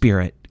great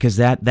spirit, because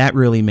that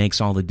really makes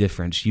all the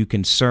difference. You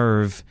can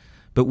serve,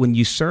 but when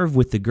you serve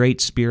with the great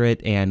spirit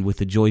and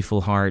with a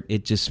joyful heart,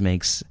 it just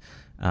makes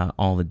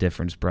all the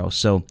difference, bro.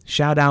 So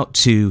shout out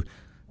to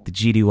the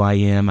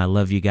GDYM. I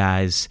love you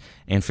guys.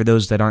 And for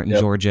those that aren't in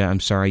Georgia, I'm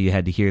sorry you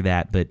had to hear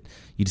that, but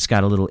you just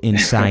got a little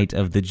insight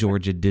of the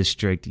Georgia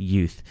District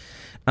youth.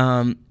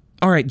 All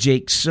right,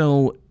 Jake.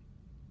 So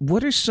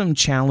what are some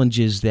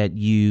challenges that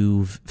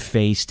you've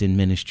faced in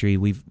ministry?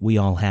 We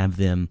all have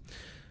them.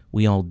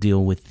 We all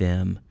deal with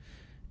them.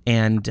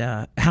 And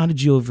how did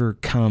you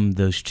overcome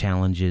those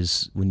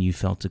challenges when you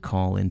felt a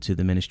call into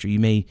the ministry? You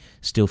may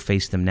still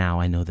face them now.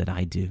 I know that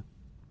I do.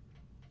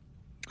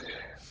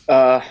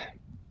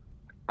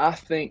 I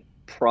think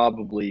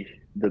probably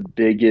the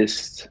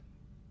biggest,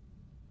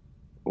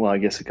 well, I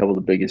guess a couple of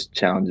the biggest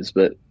challenges,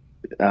 but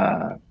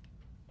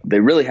they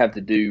really have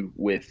to do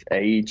with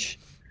age.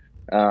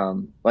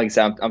 Like I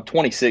said, I'm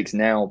 26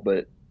 now,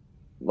 but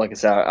like I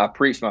said, I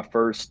preached my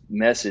first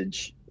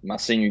message my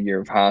senior year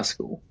of high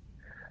school.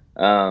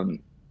 And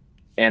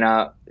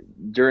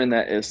during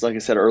that, it's like I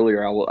said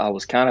earlier, I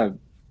was kind of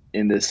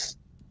in this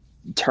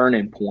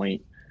turning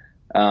point,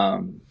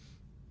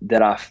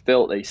 that I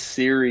felt a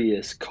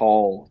serious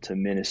call to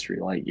ministry.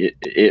 Like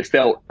it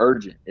felt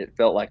urgent. It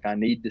felt like I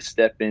need to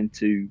step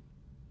into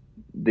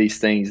these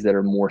things that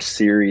are more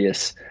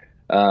serious,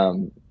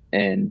 and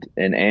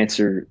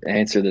answer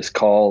this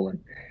call.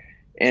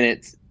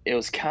 And it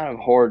was kind of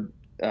hard,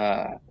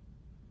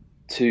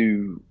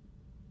 to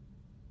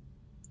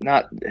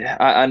not,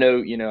 I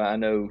know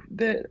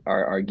that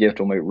our gift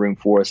will make room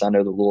for us. I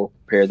know the Lord will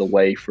prepare the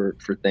way for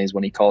things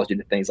when he calls you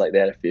to things like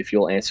that, if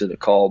you'll answer the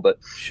call. But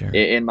sure.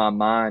 In my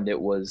mind, it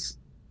was,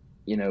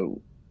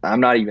 I'm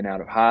not even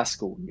out of high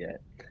school yet.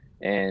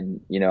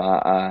 And,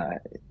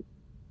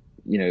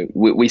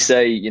 we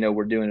say,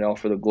 we're doing it all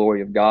for the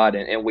glory of God,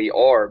 and we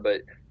are,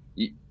 but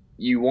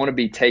you want to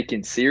be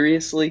taken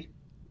seriously,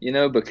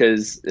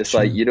 because it's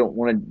sure. Like, you don't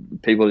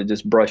want people to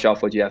just brush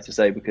off what you have to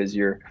say because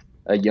you're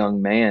a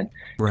young man.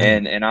 Right.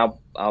 And I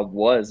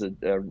was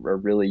a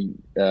really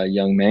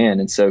young man.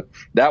 And so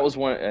that was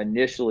one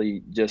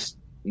initially, just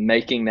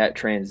making that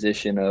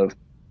transition of,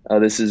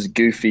 this is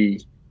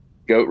goofy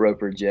goat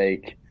roper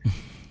Jake.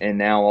 And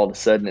now all of a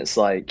sudden it's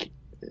like,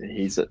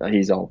 he's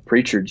all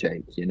preacher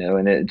Jake,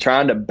 and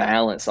trying to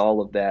balance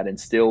all of that and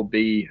still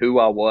be who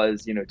I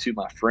was, to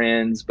my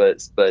friends,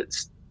 but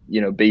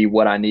be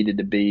what I needed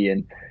to be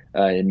in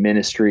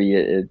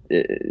ministry.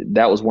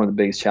 That was one of the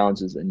biggest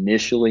challenges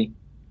initially.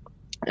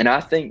 And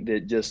I think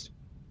that just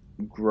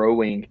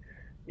growing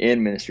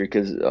in ministry,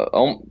 because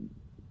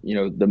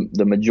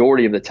the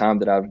majority of the time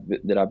that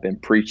I've been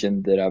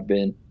preaching, that I've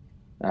been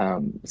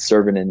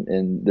serving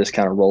in this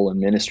kind of role in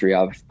ministry,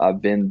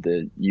 I've been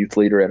the youth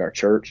leader at our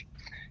church,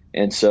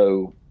 and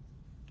so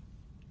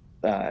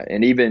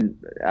and even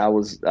I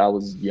was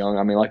young.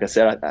 I mean, like I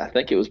said, I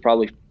think it was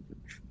probably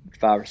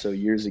 5 or so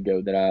years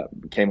ago that I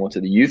came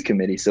onto the youth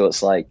committee. So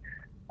it's like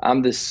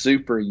I'm this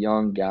super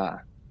young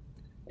guy.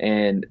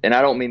 And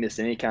I don't mean this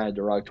in any kind of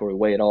derogatory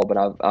way at all,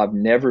 but I've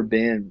never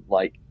been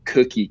like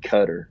cookie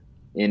cutter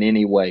in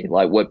any way,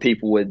 like what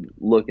people would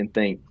look and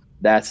think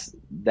that's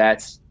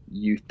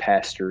youth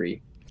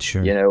pastory.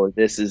 Sure.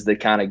 This is the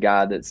kind of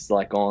guy that's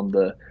like on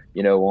the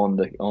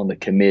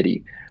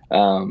committee,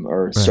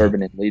 or right.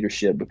 Serving in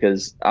leadership,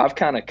 because I've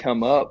kind of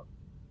come up,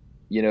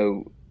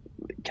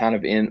 kind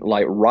of in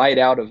like right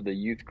out of the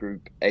youth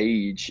group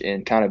age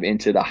and kind of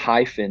into the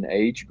hyphen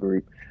age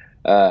group,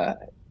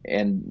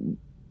 and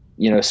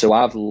so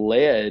I've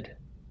led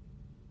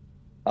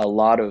a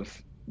lot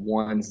of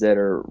ones that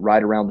are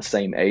right around the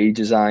same age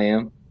as I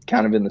am,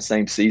 kind of in the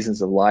same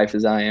seasons of life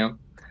as I am.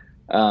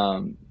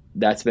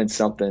 That's been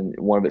something,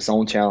 one of its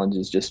own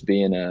challenges, just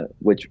being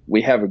which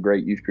we have a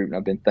great youth group, and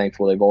I've been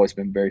thankful. They've always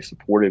been very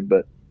supportive,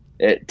 but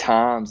at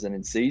times and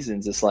in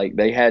seasons, it's like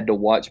they had to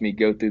watch me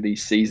go through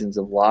these seasons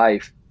of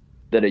life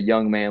that a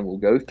young man will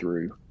go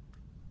through,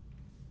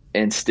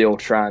 and still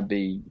try and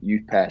be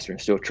youth pastor and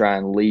still try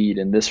and lead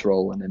in this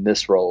role and in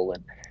this role.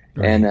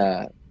 And,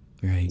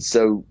 right.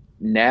 So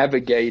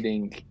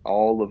navigating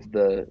all of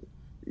the,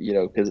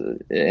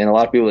 and a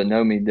lot of people that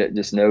know me that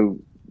just know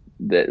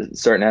that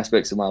certain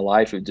aspects of my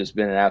life have just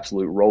been an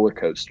absolute roller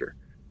coaster.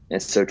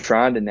 And so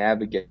trying to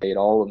navigate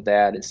all of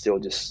that and still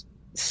just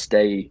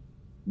stay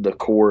the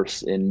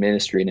course in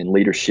ministry and in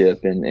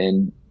leadership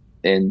and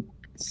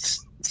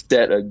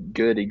set a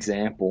good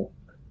example,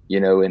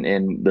 in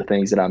the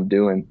things that I'm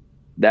doing.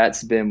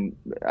 That's been,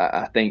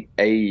 I think,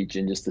 age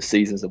and just the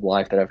seasons of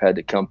life that I've had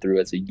to come through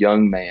as a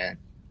young man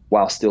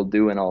while still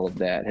doing all of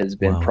that has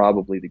been Wow.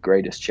 probably the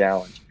greatest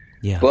challenge.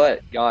 Yeah.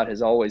 But God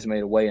has always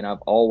made a way, and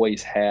I've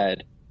always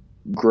had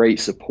great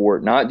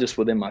support, not just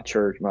within my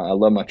church. I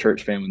love my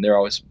church family; they're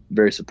always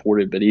very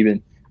supportive. But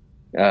even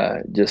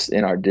just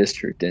in our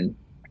district, and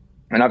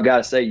I've got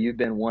to say, you've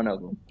been one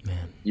of them.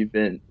 Man. You've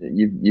been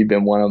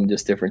one of them.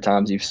 Just different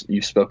times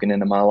you've spoken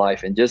into my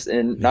life, and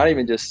not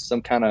even just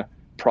some kind of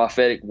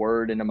prophetic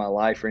word into my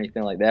life or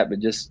anything like that, but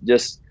just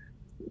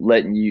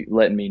letting me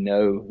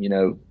know,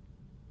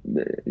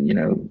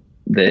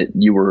 that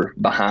you were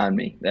behind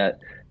me. That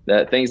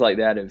things like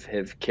that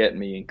have kept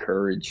me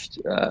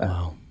encouraged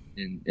Wow.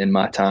 in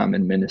my time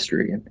in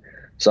ministry, and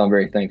so I'm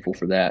very thankful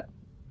for that.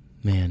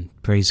 Man,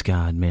 praise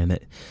God, man.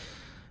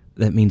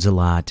 That means a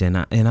lot, and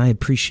I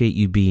appreciate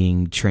you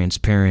being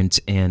transparent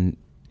and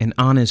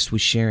honest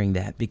with sharing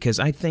that, because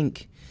I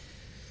think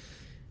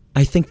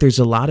there's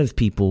a lot of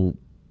people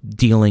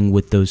dealing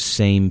with those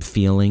same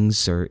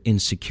feelings or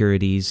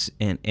insecurities,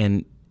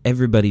 and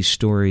everybody's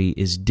story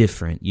is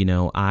different.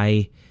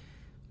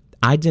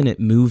 I didn't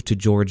move to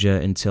Georgia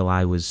until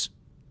I was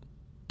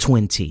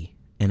 20,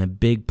 and a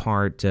big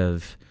part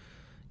of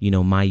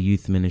my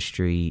youth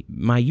ministry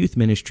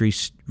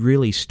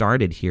really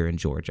started here in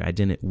Georgia. I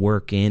didn't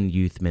work in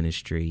youth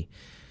ministry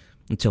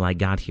until I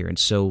got here. And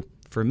so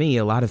for me,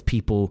 a lot of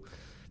people,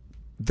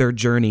 their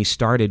journey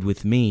started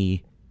with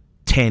me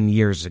 10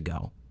 years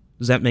ago.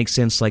 Does that make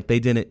sense? Like they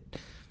didn't,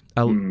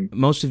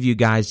 most of you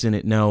guys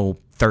didn't know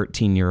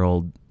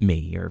 13-year-old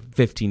me or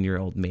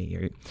 15-year-old me,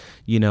 or,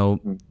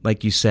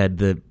 like you said,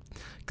 the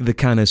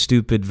kind of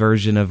stupid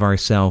version of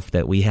ourselves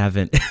that we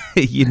haven't,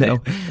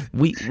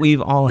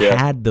 we've all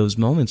had those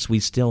moments. We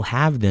still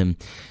have them.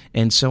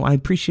 And so I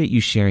appreciate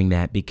you sharing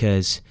that,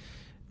 because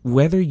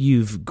whether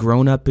you've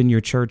grown up in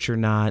your church or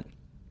not,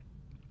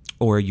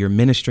 or you're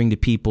ministering to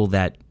people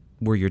that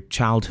were your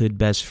childhood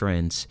best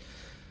friends,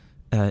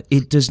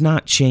 it does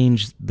not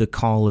change the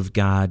call of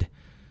God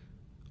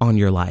on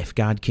your life.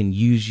 God can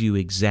use you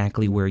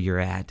exactly where you're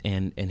at,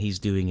 and He's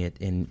doing it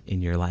in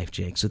your life,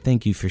 Jake. So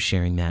thank you for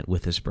sharing that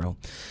with us, bro.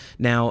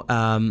 Now,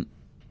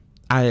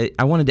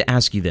 I wanted to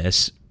ask you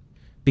this,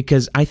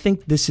 because I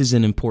think this is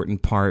an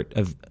important part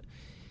of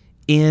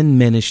in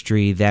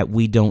ministry that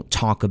we don't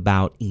talk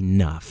about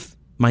enough,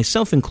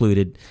 myself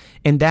included,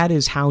 and that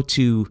is how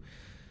to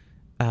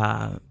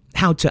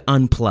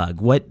unplug.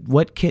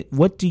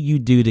 What do you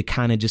do to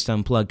kind of just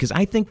unplug? Because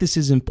I think this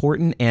is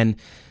important, and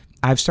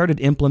I've started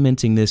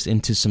implementing this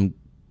to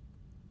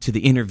the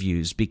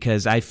interviews,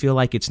 because I feel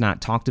like it's not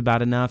talked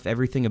about enough.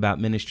 Everything about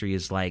ministry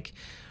is like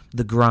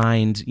the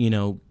grind,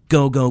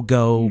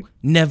 go,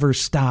 never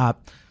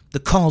stop. The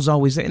call's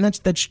always there, and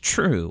that's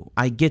true.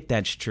 I get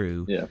that's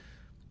true. Yeah.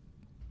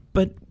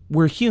 But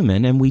we're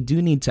human, and we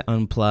do need to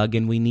unplug,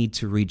 and we need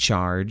to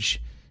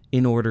recharge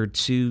in order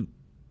to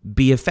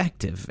be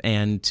effective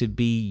and to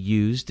be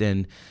used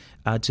and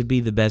to be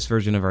the best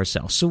version of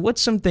ourselves. So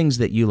what's some things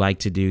that you like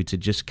to do to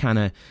just kind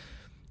of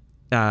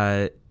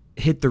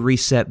hit the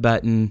reset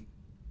button,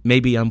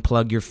 maybe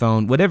unplug your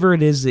phone, whatever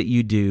it is that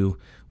you do?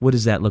 What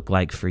does that look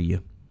like for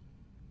you?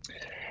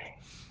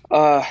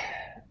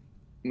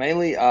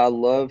 Mainly, I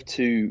love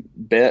to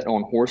bet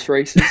on horse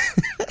races.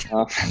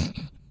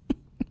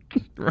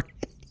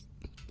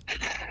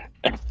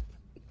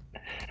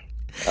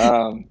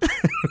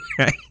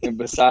 And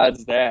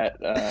besides that,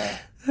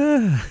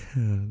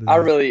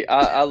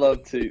 I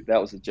love to. That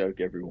was a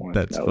joke, everyone.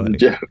 That's that funny.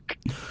 Was a joke.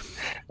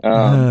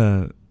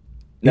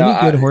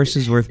 Any good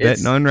horses worth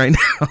betting on right now?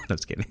 No,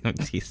 just kidding. I'm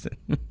teasing.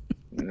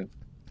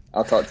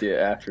 I'll talk to you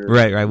after.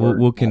 Right.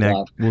 We'll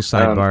connect. We'll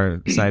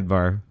sidebar.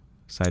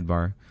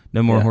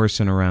 No more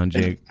horsing around,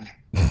 Jake.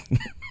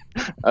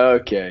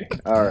 Okay.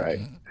 All right.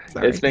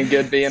 Sorry. It's been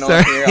good being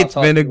on here.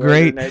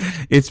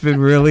 It's been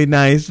really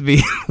nice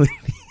being with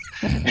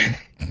you.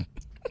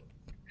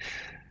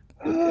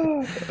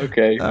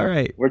 Okay. All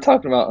right. We're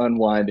talking about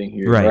unwinding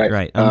here.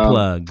 Right.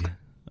 Unplug.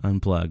 I'm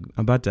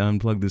about to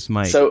unplug this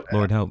mic. So,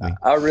 Lord help me.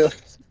 I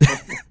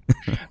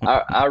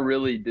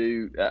really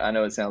do. I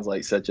know it sounds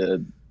like such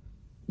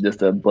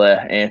just a blah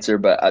answer,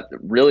 but I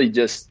really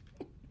just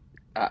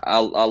I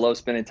love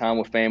spending time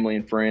with family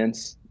and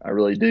friends. I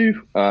really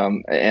do.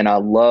 And I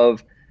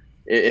love,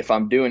 if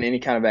I'm doing any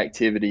kind of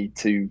activity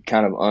to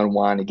kind of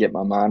unwind and get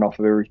my mind off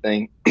of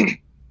everything,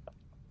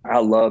 I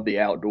love the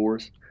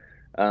outdoors.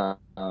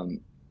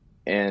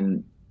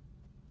 And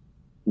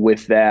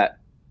with that,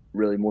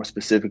 really more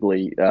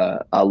specifically,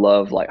 I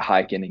love like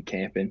hiking and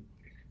camping.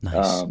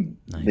 Nice.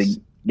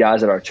 The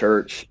guys at our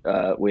church,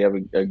 we have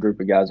a group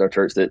of guys at our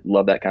church that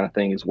love that kind of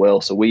thing as well.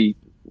 So we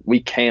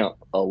camp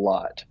a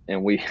lot,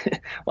 and we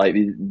like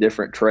these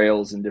different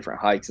trails and different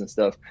hikes and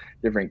stuff,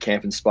 different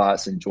camping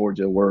spots in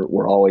Georgia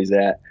we're always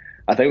at.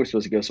 I think we're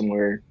supposed to go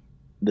somewhere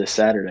this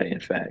Saturday,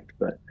 in fact,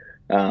 but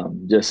a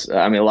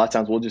lot of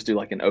times we'll just do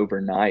like an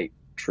overnight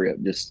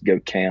trip, just go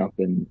camp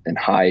and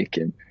hike.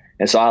 And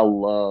so I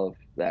love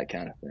that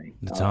kind of thing.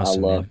 That's I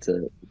awesome, love man.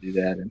 to do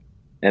that.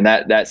 And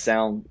that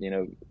sound,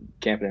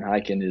 camping and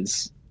hiking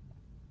is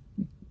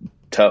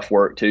tough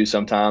work too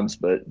sometimes,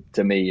 but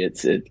to me,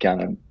 it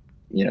kind of,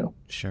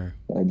 Sure.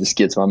 just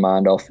gets my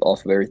mind off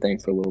of everything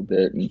for a little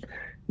bit and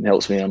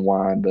helps me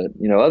unwind. But,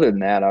 other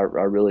than that, I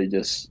really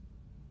just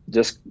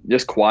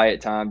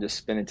quiet time, just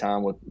spending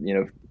time with,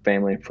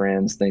 family and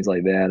friends, things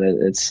like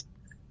that.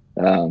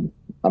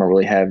 I don't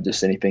really have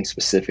just anything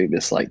specific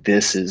that's like,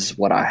 this is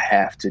what I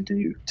have to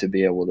do to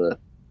be able to,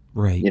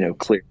 Right.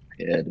 clear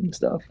my head and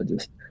stuff. I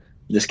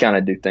just kind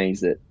of do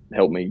things that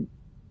help me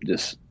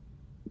just,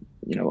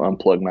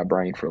 unplug my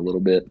brain for a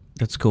little bit.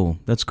 That's cool.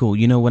 That's cool.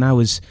 When I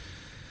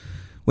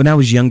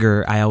was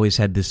younger, I always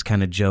had this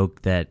kind of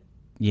joke that,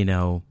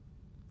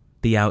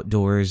 the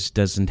outdoors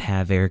doesn't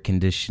have air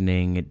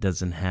conditioning, it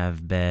doesn't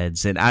have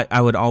beds. And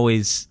I would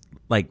always,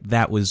 like,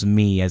 that was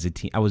me as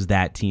I was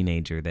that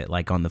teenager that,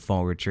 like, on the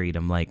fall retreat,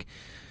 I'm like,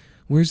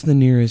 where's the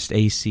nearest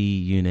AC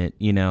unit,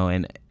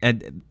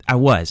 and I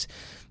was.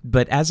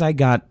 But as I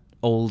got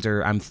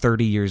older, I'm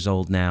 30 years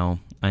old now.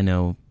 I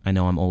know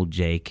I'm old,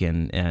 Jake,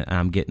 and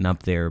I'm getting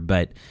up there,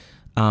 but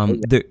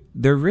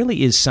there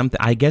really is something.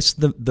 I guess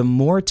the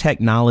more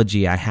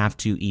technology I have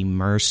to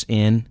immerse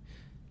in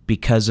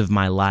because of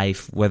my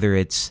life, whether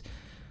it's,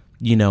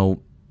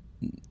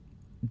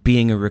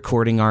 being a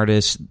recording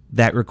artist,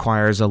 that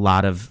requires a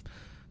lot of,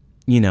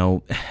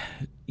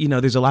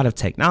 there's a lot of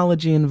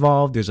technology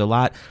involved. There's a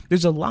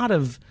lot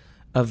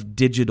of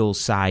digital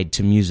side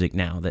to music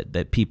now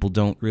that people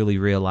don't really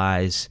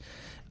realize.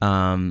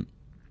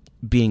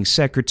 Being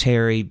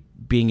secretary,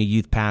 being a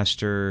youth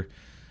pastor,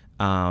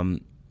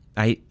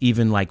 I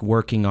even like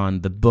working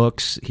on the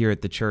books here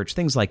at the church,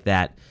 things like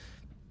that.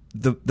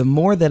 The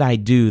more that I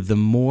do, the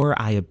more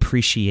I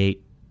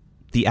appreciate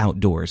the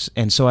outdoors.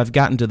 And so I've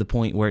gotten to the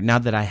point where now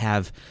that I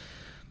have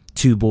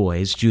two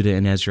boys, Judah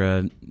and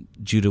Ezra,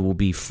 Judah will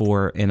be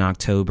 4 in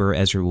October,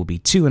 Ezra will be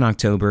 2 in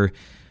October.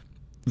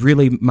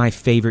 Really, my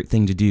favorite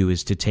thing to do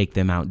is to take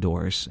them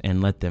outdoors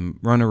and let them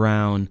run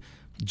around.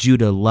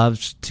 Judah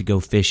loves to go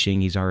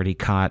fishing. He's already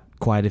caught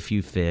quite a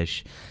few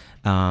fish.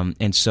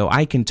 And so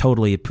I can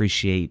totally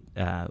appreciate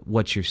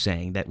what you're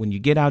saying, that when you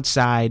get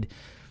outside,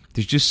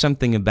 there's just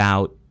something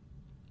about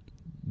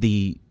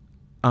the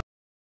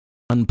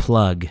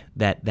unplug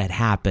that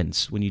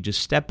happens when you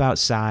just step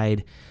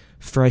outside,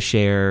 fresh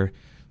air,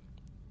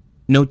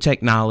 no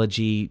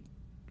technology.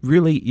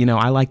 Really,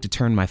 I like to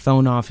turn my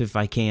phone off if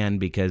I can,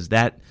 because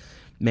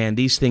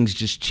these things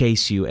just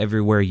chase you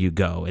everywhere you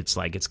go. It's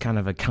like it's kind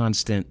of a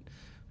constant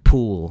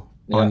pull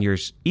on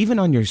even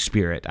on your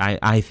spirit.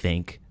 I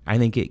think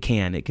it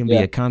can be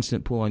a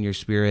constant pull on your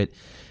spirit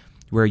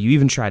where you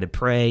even try to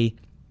pray.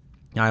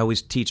 I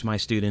always teach my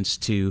students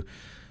to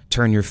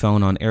turn your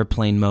phone on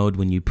airplane mode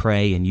when you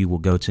pray, and you will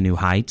go to new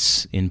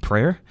heights in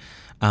prayer,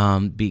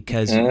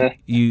 because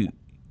you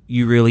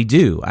really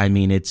do. I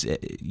mean,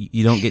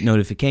 you don't get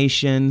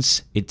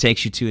notifications. It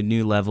takes you to a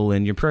new level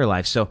in your prayer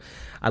life. So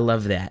I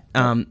love that.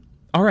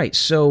 All right,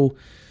 so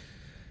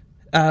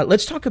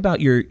let's talk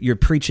about your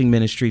preaching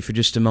ministry for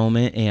just a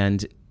moment.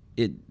 And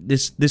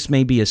this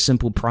may be a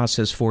simple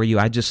process for you.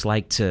 I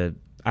like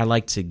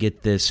to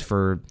get this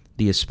for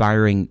the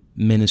aspiring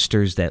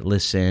ministers that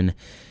listen.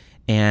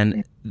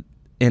 And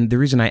the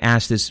reason I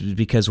ask this is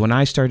because when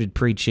I started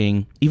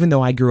preaching, even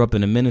though I grew up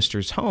in a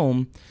minister's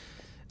home,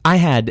 I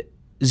had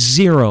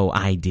zero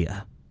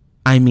idea.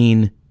 I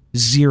mean,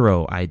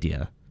 zero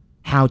idea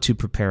how to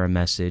prepare a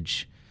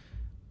message.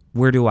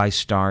 Where do I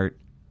start?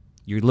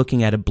 You're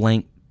looking at a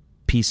blank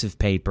piece of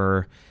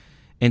paper.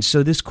 And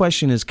so this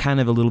question is kind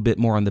of a little bit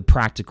more on the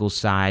practical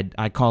side.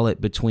 I call it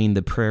between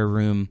the prayer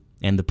room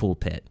and the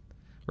pulpit,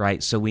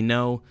 right? So we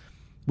know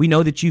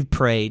that you've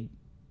prayed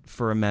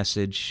for a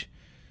message.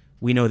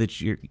 We know that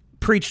you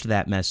preached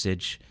that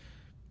message.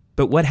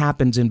 But what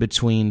happens in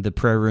between the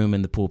prayer room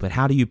and the pulpit?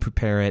 How do you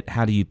prepare it?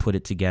 How do you put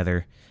it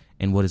together?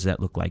 And what does that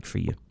look like for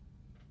you?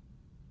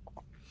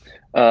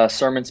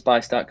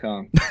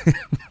 Sermonspice.com.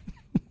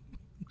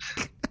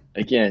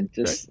 Again,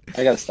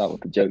 I got to stop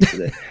with the jokes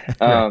today.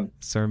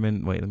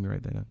 Sermon. Wait, let me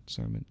write that down.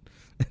 Sermon.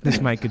 This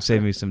could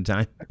save me some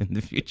time in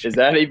the future. Is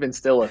that even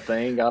still a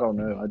thing? I don't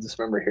know. I just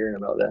remember hearing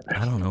about that.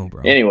 I don't know,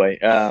 bro. Anyway,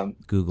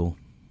 Google.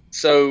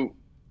 So,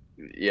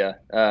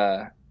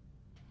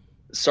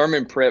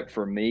 sermon prep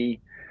for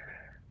me.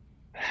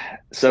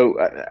 So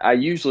I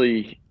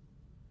usually,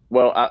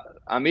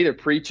 I'm either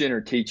preaching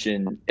or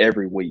teaching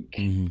every week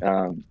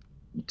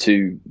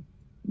to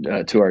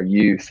our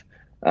youth.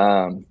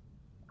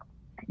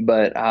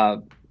 But I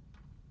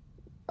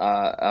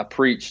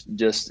preach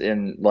just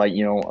in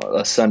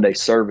a Sunday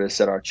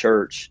service at our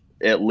church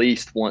at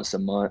least once a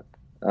month.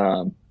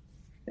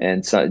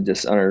 And so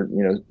just under,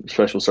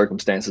 special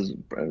circumstances,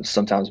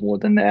 sometimes more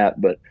than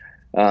that. But,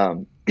 I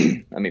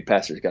mean,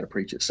 pastor's got to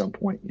preach at some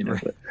point,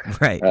 but,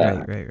 right.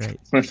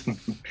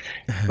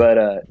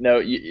 But,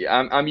 no,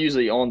 I'm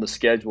usually on the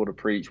schedule to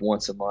preach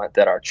once a month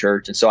at our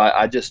church. And so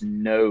I just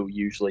know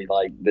usually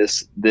like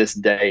this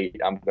day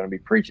I'm going to be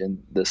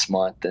preaching this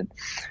month.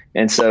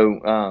 And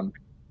so,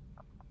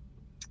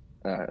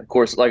 of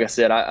course, like I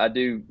said, I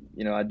do,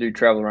 I do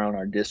travel around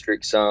our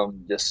district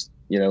some, just,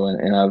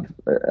 and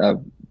I've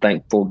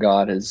thankful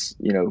God has,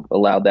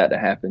 allowed that to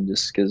happen,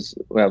 just because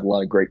we have a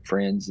lot of great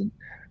friends and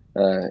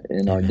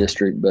in our Amen.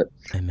 district. But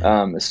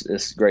Amen.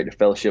 it's great to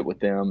fellowship with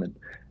them and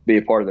be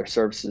a part of their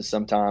services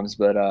sometimes.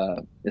 But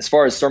as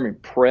far as sermon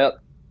prep,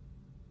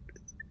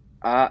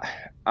 I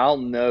I'll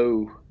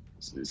know.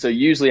 So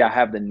usually I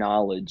have the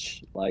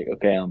knowledge, like,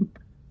 okay,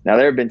 now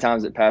there have been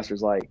times that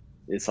pastors like,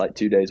 it's like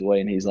 2 days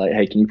away and he's like,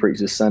 hey, can you preach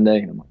this Sunday?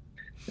 And I'm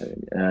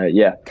like,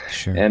 yeah.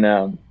 Sure.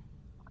 And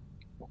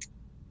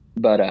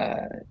but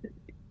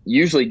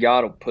usually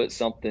God will put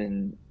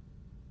something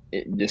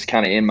just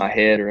kind of in my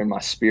head or in my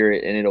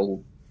spirit,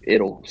 and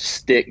it'll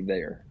stick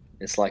there.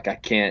 It's like I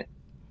can't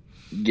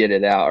get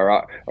it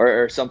out,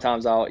 or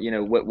sometimes I'll,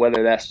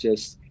 whether that's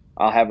just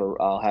I'll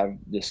have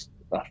just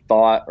a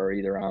thought, or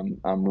either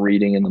I'm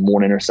reading in the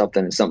morning or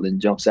something and something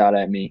jumps out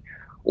at me,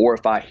 or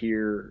if I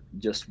hear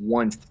just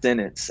one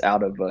sentence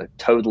out of a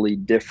totally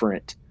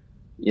different,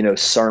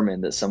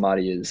 sermon that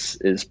somebody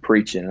is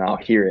preaching, and I'll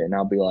hear it and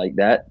I'll be like,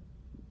 that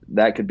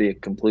could be a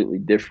completely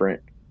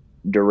different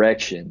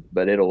direction,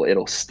 but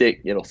it'll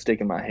stick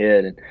in my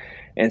head.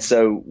 And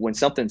so when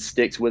something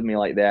sticks with me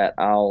like that,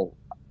 I'll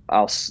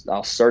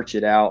search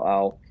it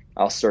out.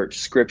 I'll search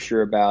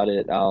scripture about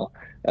it.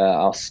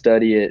 I'll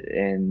study it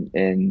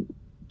and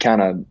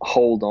kind of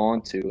hold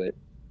on to it.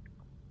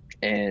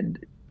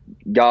 And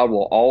God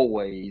will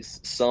always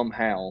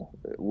somehow,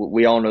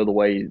 we all know the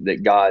way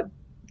that God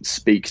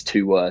speaks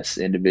to us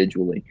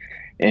individually,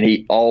 and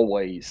he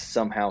always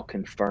somehow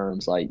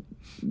confirms, like,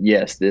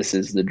 yes, this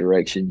is the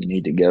direction you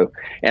need to go.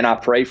 And I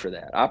pray for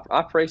that.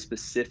 I pray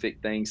specific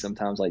things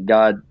sometimes, like,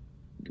 God,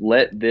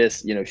 let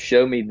this,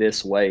 show me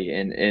this way,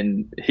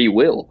 and he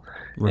will.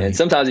 Right. And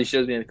sometimes he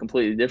shows me in a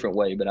completely different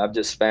way, but I've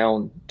just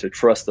found to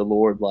trust the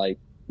Lord, like,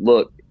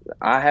 look,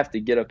 I have to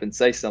get up and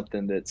say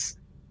something that's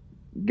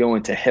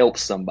going to help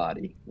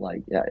somebody.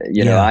 Like,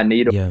 I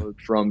need a word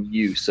from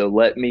you, so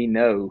let me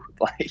know,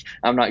 like,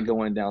 I'm not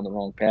going down the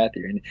wrong path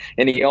here.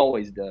 And he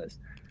always does.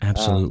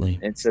 Absolutely.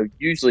 And so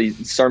usually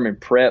sermon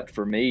prep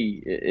for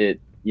me,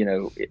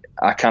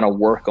 I kind of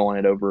work on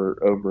it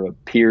over a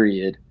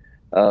period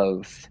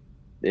of,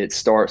 it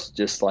starts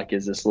just like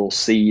as this little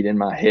seed in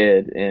my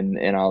head, and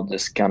I'll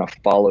just kind of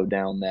follow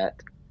down that,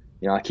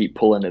 I keep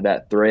pulling at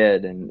that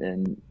thread,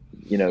 and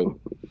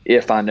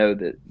if I know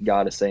that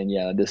God is saying,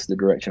 yeah, this is the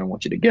direction I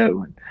want you to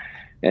go.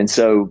 And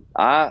so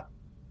I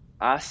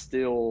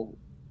still,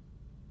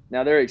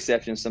 now there are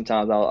exceptions.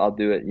 Sometimes I'll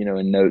do it,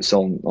 in notes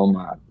on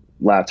my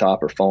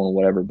laptop or phone or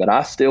whatever, but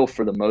I still,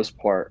 for the most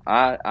part,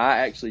 I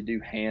actually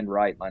do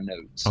handwrite my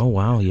notes. Oh,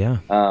 wow. Yeah.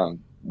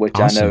 Which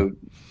Awesome. I know,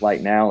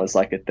 like, now is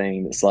like a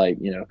thing that's like,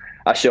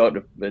 I show up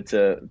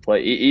to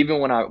play. Even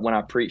when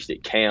I preached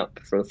at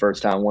camp for the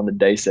first time, one of the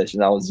day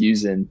sessions, I was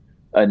using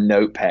a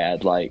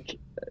notepad. Like,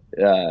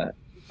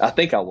 I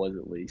think I was,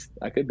 at least.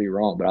 I could be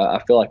wrong, but I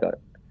feel like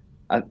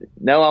I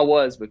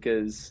was,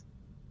 because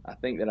I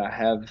think that I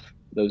have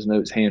those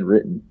notes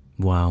handwritten.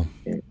 Wow.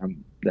 And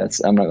I'm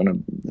not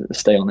going to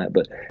stay on that,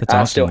 but That's I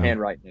awesome, still though.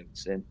 handwrite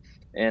notes, and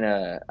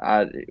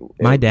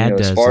my dad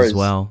does as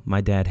well.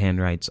 My dad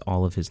handwrites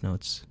all of his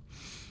notes.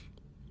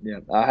 Yeah,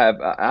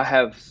 I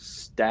have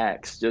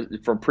stacks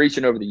just from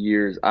preaching over the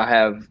years. I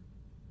have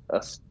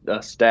a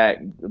stack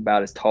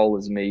about as tall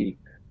as me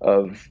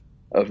of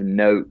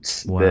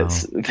notes. Wow.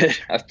 that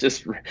I've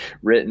just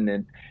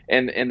written,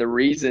 and the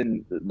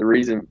reason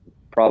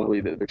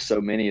probably that there's so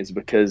many is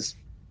because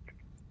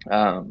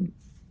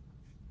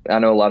I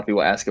know a lot of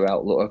people ask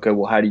about, okay,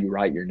 well, how do you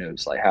write your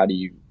notes? Like, how do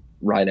you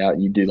write out?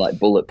 You do like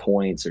bullet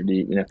points, or do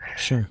you,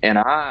 Sure. And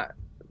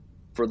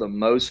for the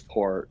most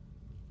part,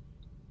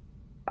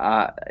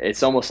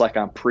 it's almost like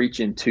I'm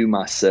preaching to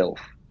myself.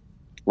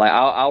 Like,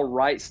 I'll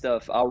write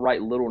stuff. I'll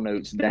write little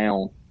notes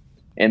down,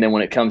 and then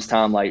when it comes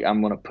time, like, I'm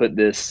going to put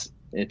this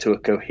into a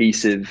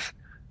cohesive,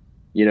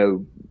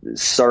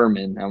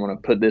 sermon. I'm going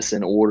to put this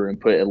in order and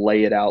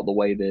lay it out the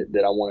way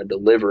that I want to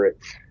deliver it.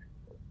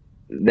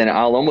 Then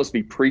I'll almost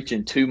be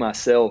preaching to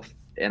myself,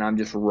 and I'm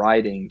just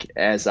writing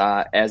as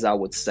I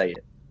would say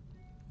it.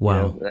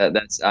 Wow.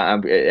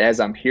 As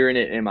I'm hearing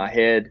it in my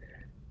head,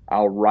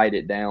 I'll write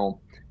it down.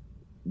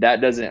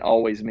 That doesn't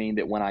always mean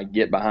that when I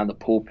get behind the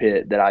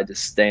pulpit that I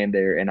just stand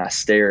there and I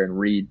stare and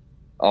read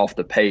off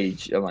the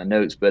page of my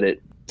notes. But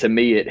to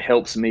me, it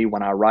helps me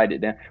when I write it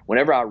down.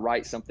 Whenever I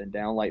write something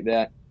down like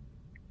that,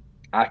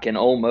 I can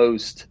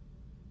almost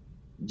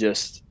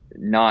just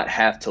not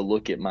have to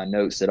look at my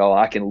notes at all.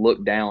 I can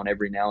look down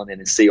every now and then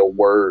and see a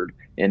word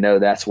and know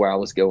that's where I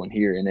was going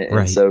here. Right.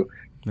 And so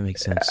that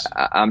makes sense.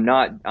 I'm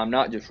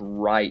not just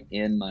write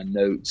in my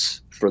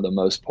notes for the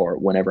most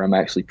part whenever I'm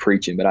actually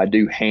preaching, but I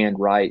do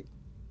handwrite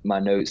my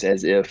notes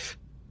as if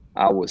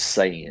I was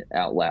saying it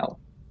out loud.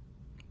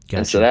 Gotcha.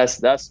 And so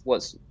that's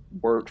what's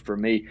worked for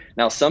me.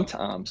 Now,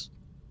 sometimes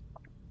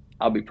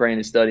I'll be praying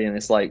and studying. And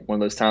it's like one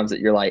of those times that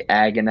you're like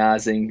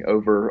agonizing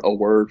over a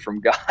word from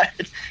God.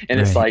 And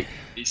it's Right. like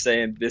he's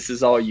saying, this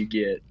is all you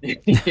get.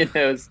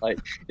 It's like,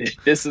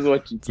 this is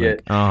what you It's get.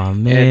 like, oh And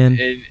man.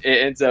 it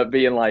ends up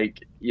being like,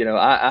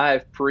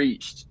 I've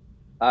preached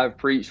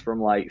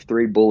from like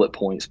 3 bullet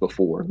points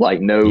before,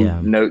 like no Yeah.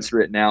 notes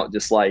written out,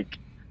 just like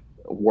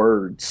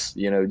words,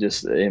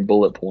 just in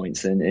bullet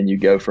points, and you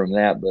go from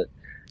that. But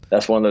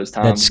that's one of those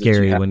That's times that you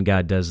scary have. when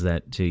God does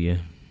that to you.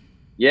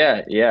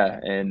 Yeah, yeah,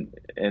 and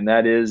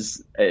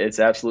it's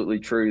absolutely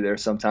true.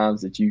 There's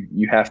sometimes that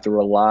you have to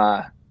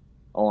rely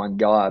on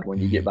God when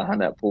you get Mhm.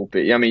 behind that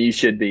pulpit. I mean, you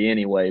should be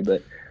anyway,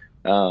 but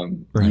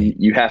Right.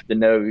 you have to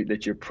know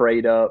that you're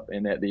prayed up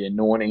and that the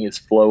anointing is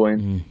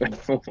flowing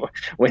Mm.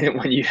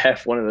 when you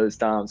have one of those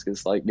times,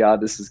 because like,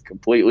 God, this is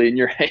completely in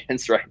your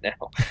hands right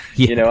now.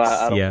 Yes.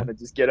 I don't Yeah. want to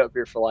just get up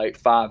here for like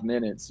 5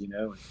 minutes.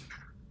 Um,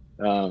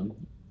 I want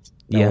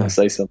Yeah. to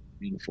say something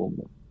meaningful.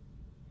 But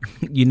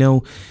You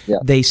know, yeah,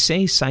 they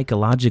say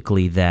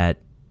psychologically that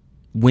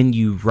when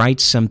you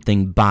write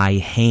something by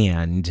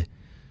hand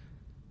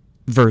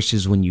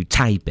versus when you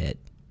type it,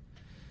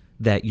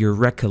 that your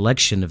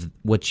recollection of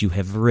what you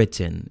have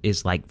written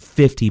is like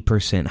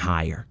 50%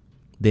 higher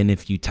than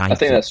if you I typed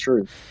think it. that's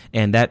true.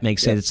 And that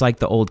makes Yeah. sense. It's like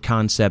the old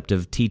concept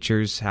of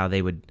teachers, how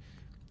they would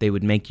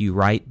make you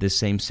write the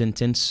same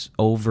sentence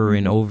over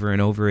and Hmm. over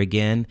and over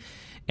again.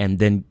 And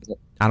then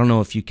I don't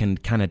know if you can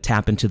kind of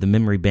tap into the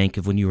memory bank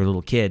of when you were a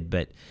little kid,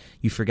 but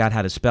you forgot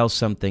how to spell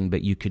something,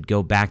 but you could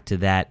go back to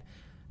that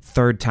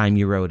third time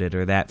you wrote it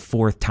or that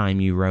fourth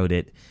time you wrote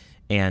it.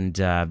 And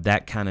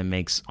that kind of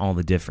makes all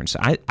the difference.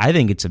 I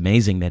think it's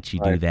amazing that you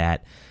do Right.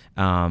 that,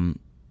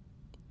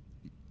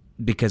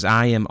 because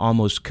I am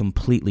almost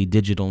completely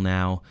digital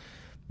now,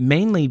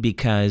 mainly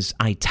because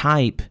I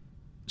type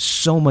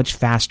so much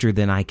faster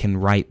than I can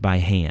write by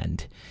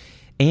hand.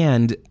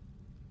 And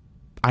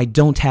I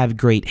don't have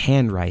great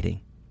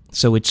handwriting.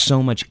 So it's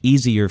so much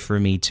easier for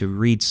me to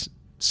read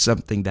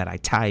something that I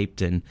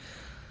typed, and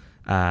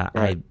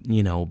Right.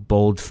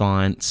 bold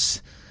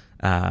fonts.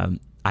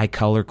 I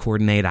color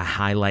coordinate. I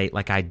highlight,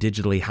 like I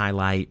digitally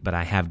highlight, but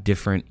I have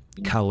different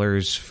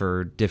colors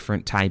for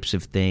different types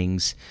of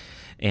things.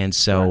 And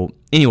so, Right.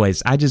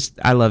 anyways,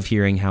 I love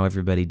hearing how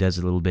everybody does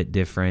it a little bit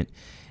different.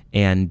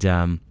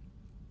 And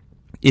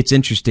it's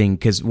interesting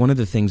because one of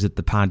the things that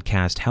the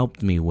podcast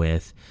helped me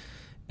with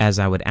as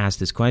I would ask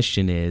this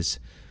question is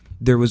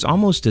there was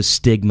almost a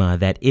stigma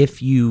that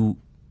if you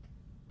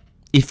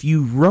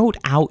wrote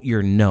out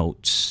your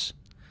notes,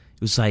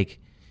 it was like,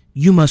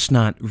 you must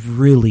not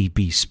really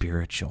be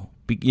spiritual,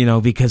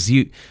 because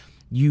you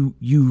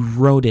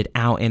wrote it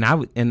out. And I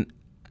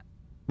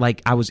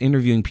was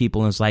interviewing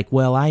people, and it's like,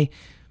 well, I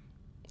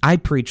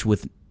preach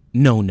with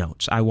no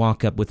notes. I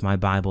walk up with my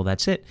Bible.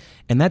 That's it.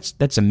 And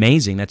that's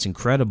amazing. That's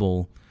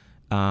incredible.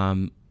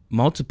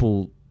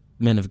 Multiple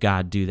men of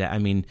God do that. I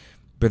mean,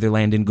 Brother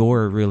Landon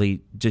Gore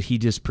he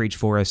just preached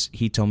for us.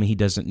 He told me he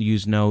doesn't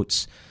use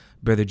notes.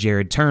 Brother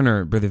Jared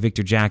Turner, Brother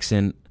Victor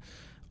Jackson,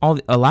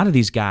 a lot of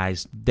these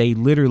guys, they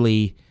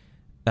literally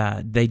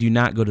they do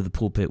not go to the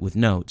pulpit with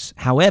notes.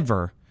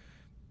 However,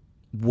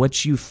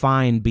 what you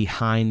find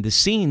behind the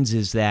scenes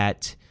is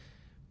that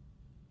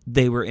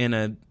they were in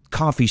a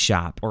coffee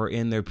shop or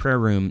in their prayer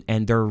room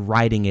and they're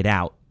writing it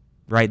out,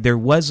 right? There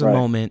was a Right.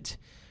 moment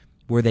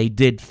where they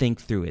did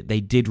think through it.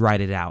 They did write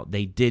it out.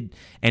 They did.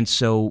 And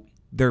so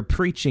they're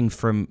preaching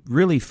from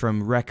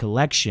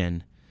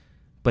recollection,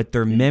 but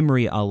their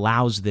memory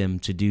allows them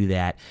to do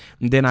that.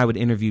 And then I would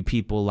interview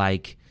people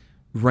like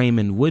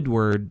Raymond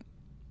Woodward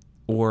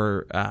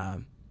or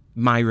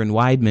Myron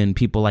Weidman,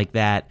 people like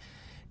that,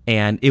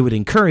 and it would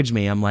encourage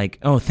me. I'm like,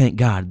 oh, thank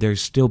God,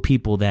 there's still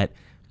people that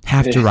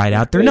have to write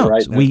out their They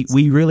notes. write notes.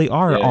 We really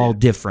are Yeah, all yeah.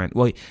 different.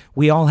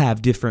 We all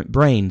have different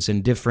brains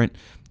and different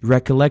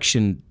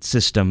recollection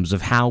systems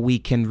of how we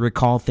can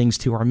recall things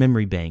to our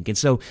memory bank. And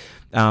so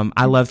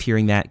I love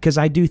hearing that because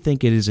I do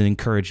think it is an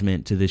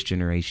encouragement to this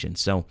generation.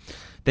 So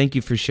thank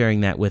you for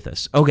sharing that with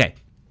us. Okay,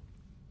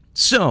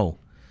 so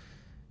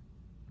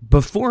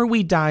before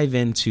we dive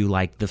into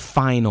like the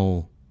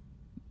final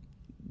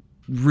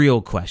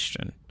real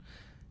question,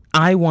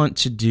 I want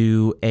to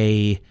do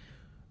a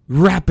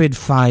rapid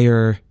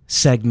fire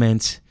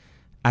segment.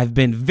 I've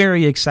been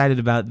very excited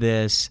about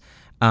this.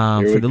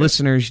 For the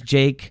listeners,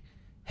 Jake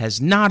has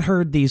not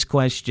heard these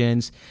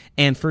questions.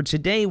 And for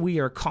today, we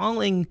are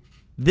calling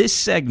this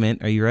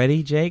segment. Are you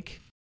ready, Jake?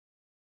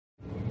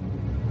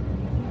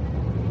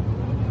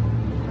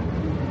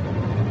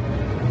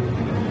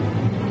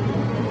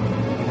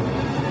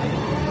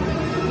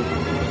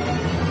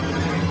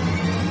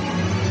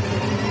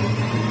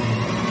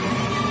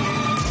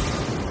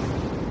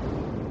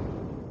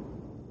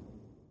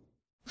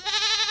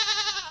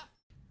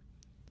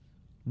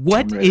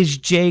 What is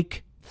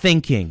Jake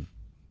thinking?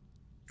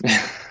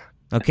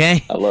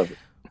 Okay? I love it.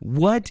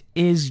 What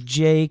is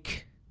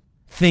Jake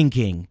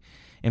thinking?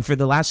 And for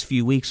the last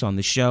few weeks on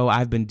the show,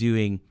 I've been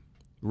doing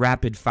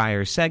rapid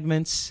fire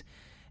segments.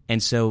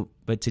 And so,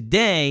 but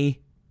today,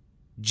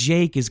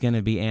 Jake is going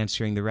to be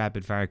answering the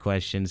rapid fire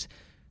questions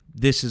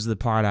this is the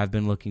part I've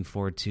been looking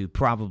forward to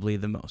probably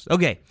the most.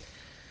 Okay.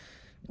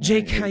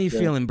 Jake, how you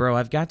feeling, bro?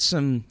 I've got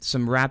some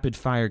rapid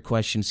fire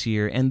questions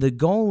here, and the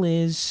goal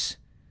is,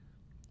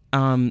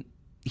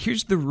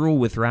 here's the rule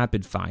with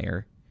rapid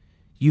fire.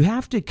 You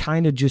have to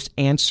kind of just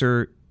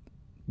answer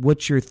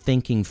what you're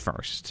thinking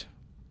first.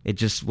 It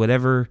just,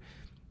 whatever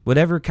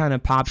kind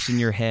of pops in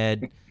your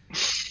head.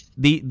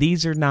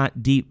 These are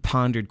not deep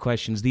pondered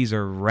questions. These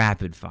are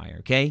rapid fire,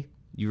 okay?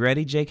 You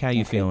ready, Jake? How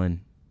you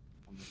feeling?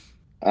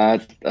 I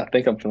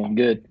think I'm feeling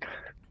good.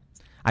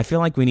 I feel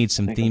like we need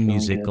some theme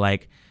music,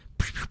 like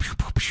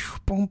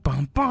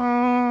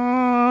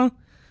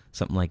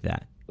something like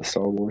that. The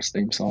Star Wars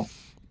theme song.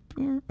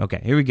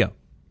 Okay, here we go.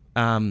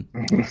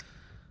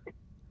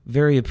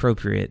 Very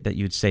appropriate that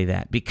you would say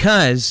that,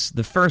 because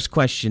the first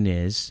question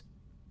is,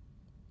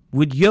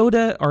 would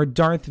Yoda or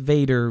Darth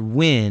Vader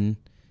win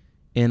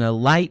in a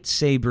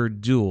lightsaber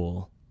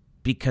duel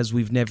because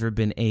we've never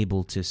been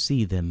able to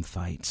see them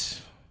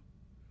fight?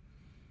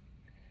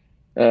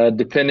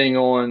 Depending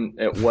on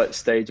at what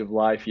stage of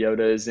life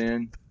Yoda is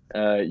in,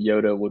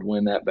 Yoda would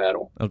win that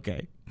battle.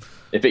 Okay.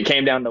 If it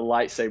came down to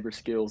lightsaber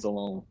skills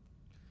alone.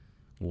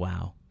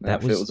 Wow.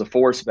 If it was a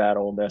force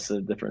battle, that's a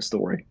different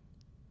story.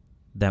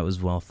 That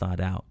was well thought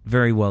out.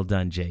 Very well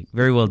done, Jake.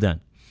 Very well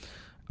done.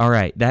 All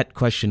right. That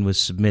question was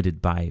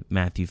submitted by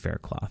Matthew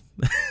Faircloth.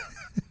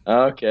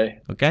 Okay.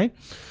 Okay?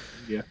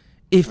 Yeah.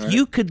 If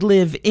you could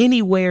live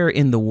anywhere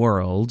in the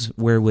world,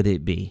 where would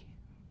it be?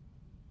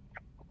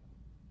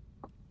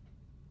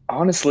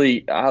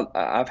 Honestly,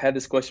 I've had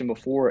this question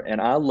before, and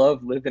I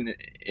love living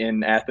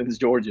in Athens,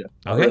 Georgia.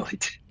 I really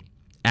do.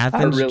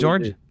 Athens,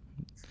 Georgia. Do.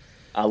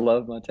 I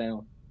love my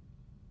town.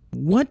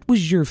 What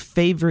was your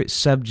favorite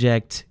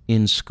subject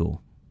in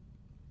school?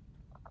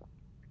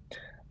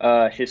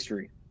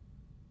 History.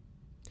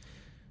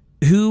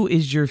 Who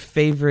is your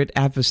favorite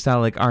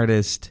apostolic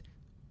artist,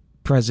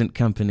 present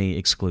company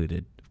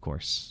excluded, of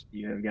course?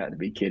 You have got to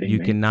be kidding me.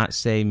 You cannot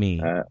say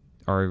me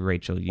or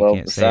Rachel. You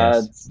can't say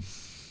us.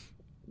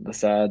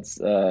 Besides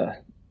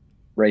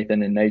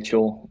Rathan and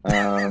Nachel.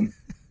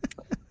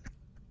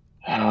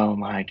 Oh,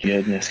 my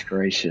goodness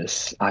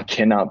gracious. I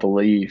cannot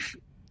believe.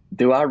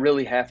 Do I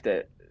really have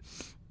to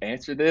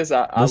answer this?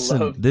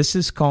 Listen, this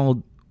is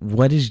called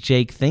What is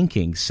Jake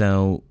Thinking?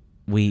 So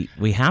we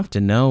have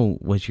to know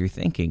what you're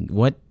thinking.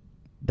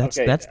 That's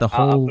the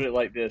whole. I'll put it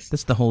like this.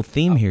 That's the whole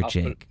theme here,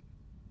 Jake.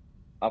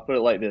 I'll put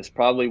it like this.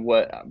 Probably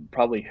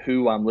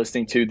who I'm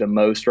listening to the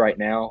most right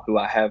now, who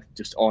I have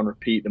just on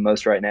repeat the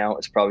most right now,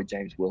 is probably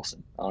James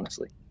Wilson,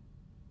 honestly.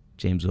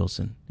 James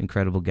Wilson.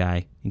 Incredible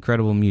guy.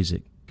 Incredible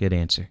music. Good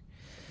answer.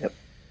 Yep.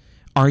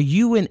 Are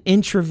you an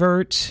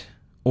introvert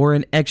or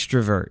an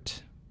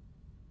extrovert?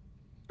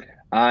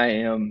 I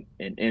am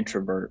an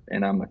introvert,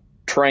 and I'm a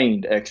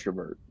trained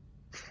extrovert.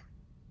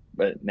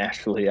 But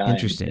naturally, I am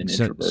an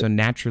introvert. So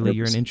naturally,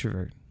 you're an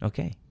introvert.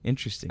 Okay,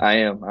 interesting. I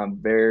am. I'm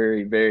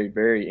very, very,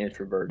 very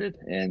introverted,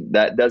 and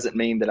that doesn't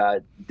mean that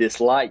I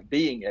dislike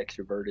being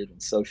extroverted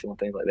and social and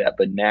things like that.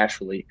 But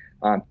naturally,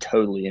 I'm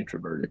totally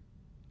introverted.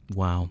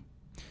 Wow.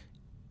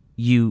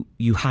 You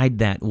hide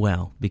that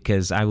well,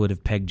 because I would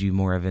have pegged you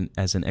more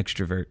as an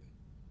extrovert.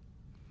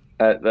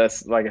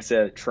 That's, like I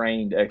said, a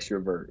trained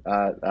extrovert.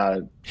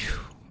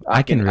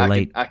 I can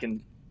relate.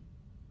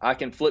 I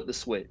can flip the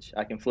switch.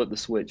 I can flip the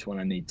switch when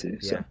I need to.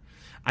 Yeah. So.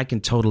 I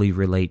can totally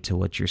relate to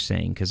what you're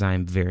saying, because I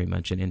am very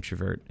much an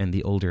introvert, and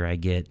the older I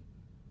get,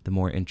 the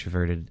more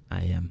introverted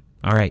I am.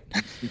 All right.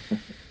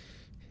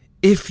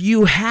 If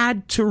you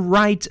had to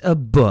write a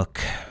book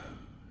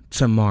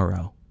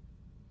tomorrow,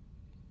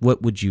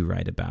 what would you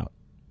write about?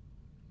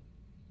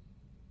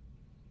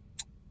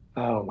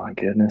 Oh, my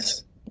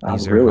goodness.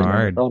 These I are really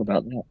hard. never thought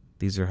about that.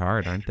 These are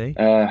hard, aren't they?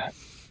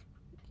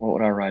 What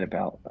would I write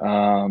about?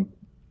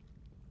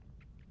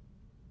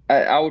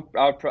 I would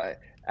probably,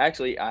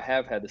 actually, I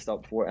have had this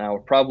thought before, and I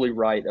would probably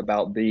write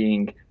about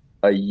being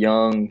a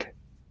young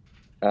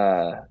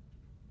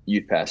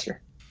youth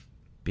pastor.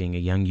 Being a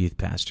young youth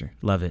pastor.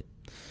 Love it.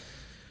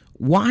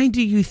 Why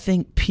do you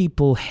think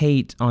people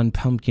hate on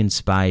pumpkin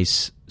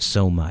spice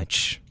so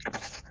much?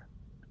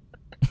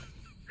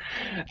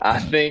 I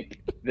think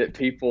that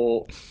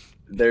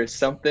there's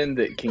something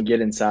that can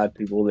get inside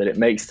people that it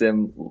makes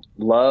them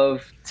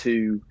love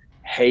to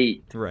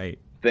hate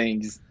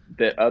things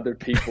that other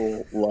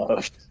people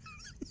love.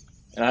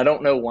 And I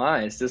don't know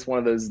why. It's just one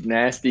of those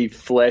nasty,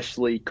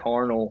 fleshly,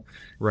 carnal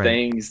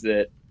things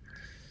that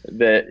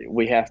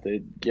we have to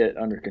get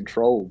under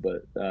control.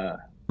 But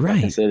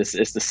like I said,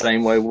 it's the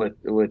same way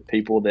with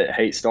people that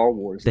hate Star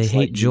Wars. They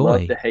hate joy.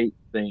 Love to hate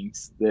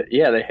things that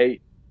they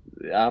hate.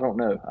 I don't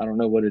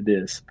know what it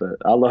is, but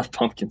I love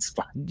pumpkin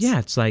spice. Yeah,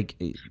 it's like,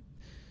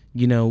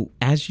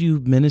 as you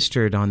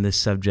ministered on this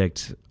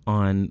subject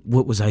on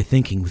What Was I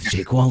Thinking with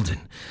Jake Walden,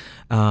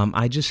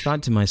 I just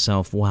thought to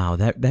myself, wow,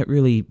 that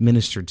really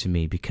ministered to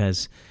me,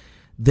 because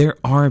there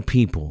are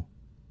people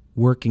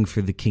working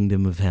for the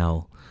kingdom of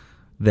hell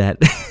that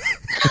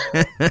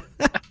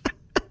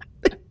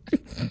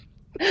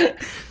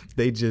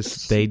they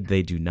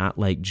do not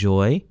like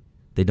joy.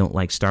 they don't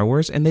like Star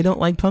Wars, and they don't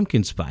like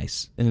pumpkin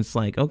spice. And it's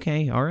like,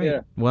 okay, all right,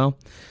 Yeah. well,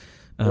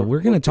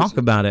 we're going to talk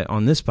about it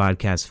on this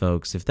podcast,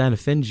 folks. If that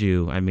offends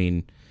you, I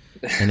mean,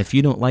 and if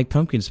you don't like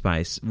pumpkin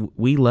spice,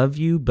 we love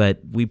you, but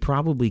we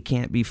probably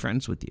can't be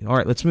friends with you. All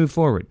right, let's move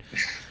forward.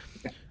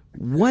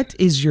 What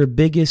is your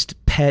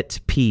biggest pet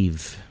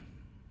peeve?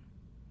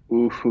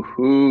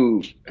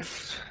 Ooh,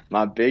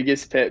 my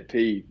biggest pet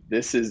peeve.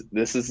 This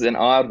is an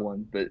odd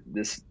one, but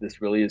this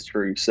really is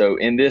true. So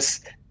in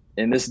this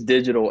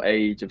digital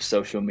age of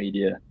social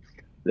media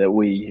that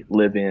we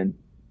live in,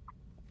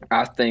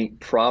 I think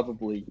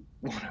probably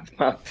one of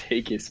my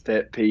biggest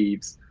pet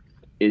peeves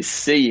is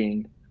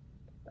seeing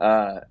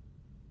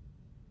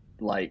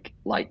like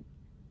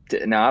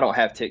now I don't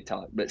have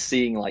TikTok, but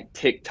seeing like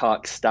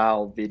TikTok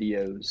style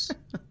videos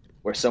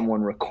where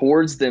someone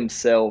records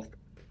themselves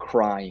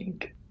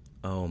crying.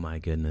 Oh my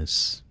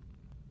goodness.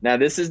 Now,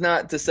 this is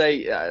not to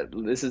say,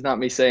 this is not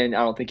me saying I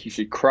don't think you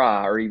should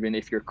cry, or even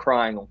if you're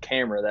crying on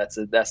camera, that's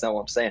not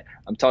what I'm saying.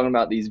 I'm talking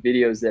about these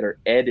videos that are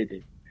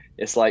edited.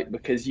 It's like,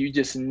 because you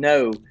just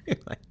know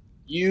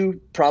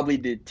you probably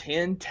did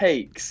 10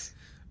 takes,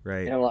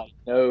 right? And like,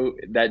 no,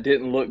 that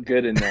didn't look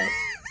good enough.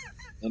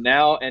 and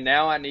now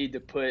I need to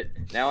put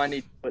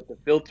the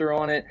filter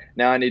on it.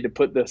 Now I need to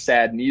put the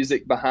sad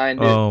music behind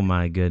it. Oh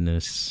my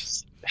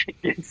goodness.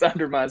 It's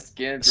under my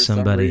skin for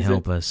Somebody some reason.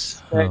 help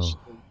us.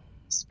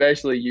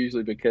 Especially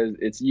usually because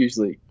it's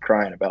usually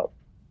crying about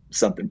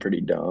something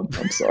pretty dumb.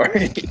 I'm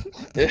sorry.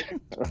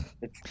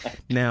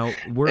 Now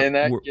we're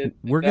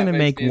going to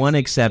make one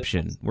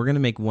exception. We're going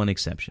to make one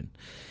exception.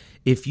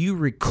 If you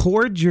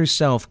record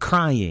yourself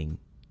crying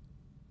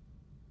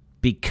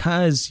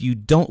because you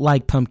don't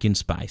like pumpkin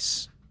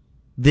spice,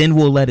 then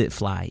we'll let it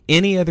fly.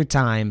 Any other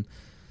time,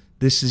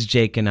 this is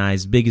Jake and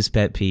I's biggest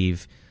pet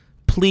peeve.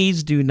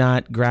 Please do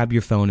not grab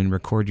your phone and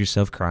record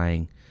yourself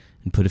crying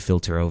and put a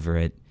filter over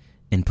it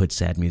and put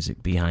sad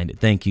music behind it.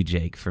 Thank you,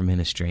 Jake, for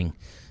ministering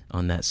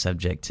on that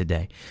subject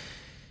today.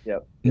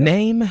 Yep.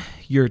 Name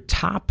your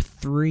top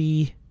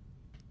 3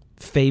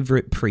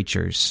 favorite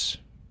preachers.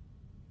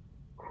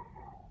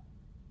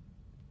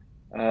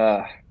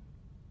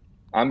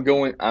 I'm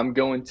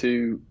going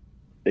to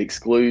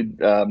exclude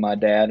my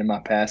dad and my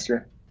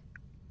pastor,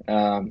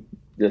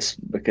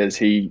 just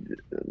because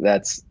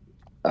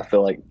I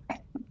feel like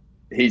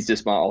he's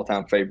just my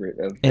all-time favorite.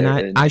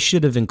 And I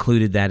should have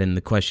included that in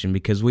the question,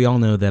 because we all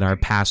know that our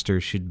pastor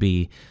should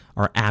be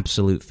our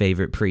absolute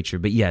favorite preacher.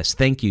 But yes,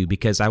 thank you,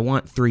 because I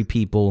want 3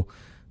 people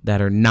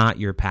that are not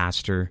your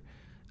pastor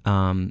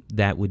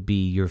that would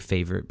be your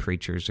favorite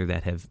preachers, or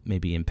that have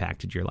maybe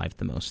impacted your life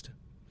the most.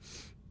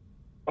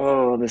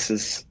 Oh, this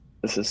is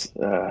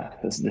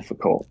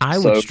difficult. I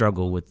would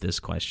struggle with this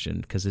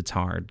question because it's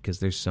hard, because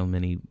there's so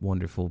many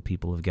wonderful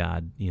people of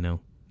God.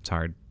 It's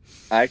hard.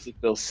 I actually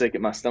feel sick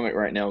at my stomach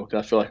right now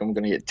because I feel like I'm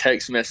going to get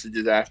text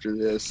messages after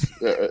this.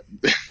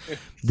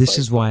 This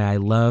is why I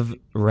love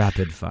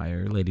rapid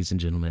fire, ladies and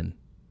gentlemen.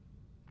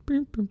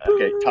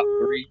 Okay, top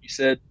 3, you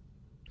said?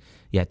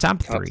 Yeah,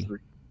 top 3.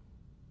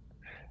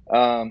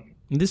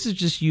 This is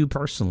just you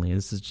personally.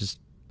 This is just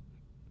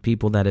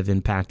people that have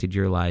impacted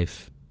your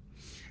life.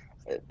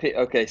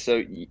 Okay,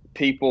 so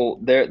people,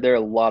 there are a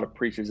lot of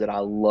preachers that I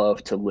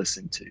love to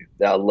listen to.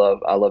 That I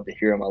love to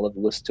hear them. I love to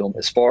listen to them.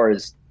 As far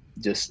as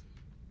just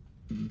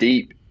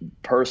deep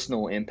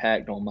personal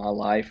impact on my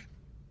life,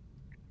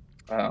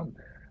 I'm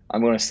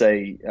going to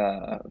say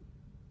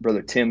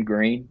Brother Tim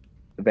Green,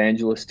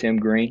 Evangelist Tim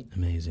Green.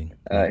 Amazing.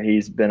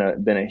 He's been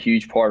a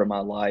huge part of my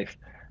life,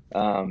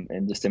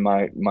 and just in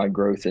my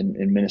growth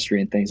in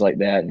ministry and things like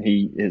that. And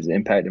he has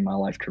impacted my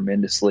life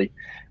tremendously.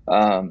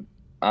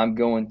 I'm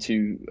going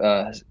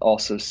to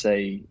also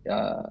say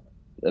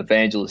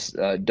Evangelist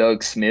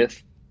Doug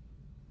Smith.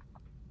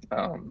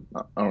 I don't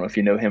know if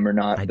you know him or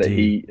not, but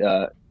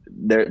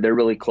they're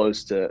really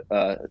close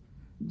to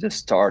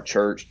just to our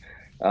church.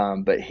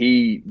 But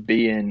he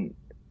being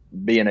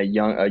a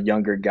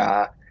younger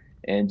guy,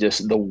 and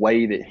just the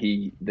way that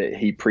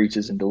he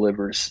preaches and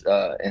delivers,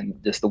 and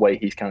just the way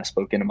he's kind of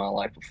spoken in my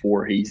life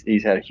before,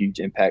 he's had a huge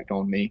impact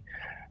on me.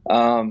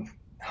 Oh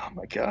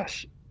my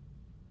gosh.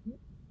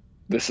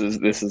 This is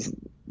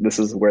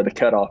where the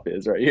cutoff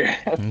is right here.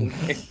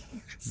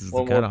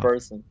 One more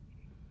person.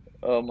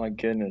 Oh my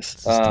goodness.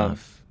 This is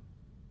tough.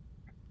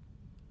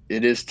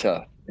 It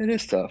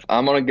is tough.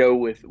 I'm gonna go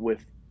with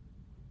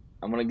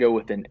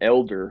an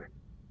elder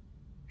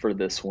for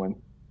this one.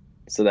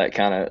 So that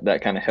kind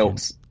of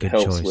helps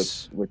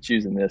with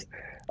choosing this.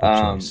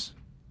 And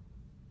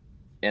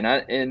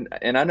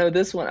I know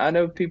this one. I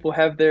know people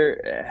have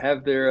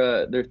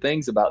their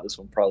things about this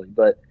one probably,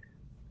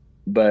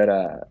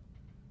 but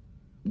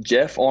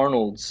Jeff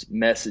Arnold's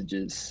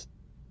messages,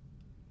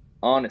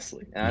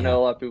 honestly, and I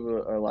know a lot of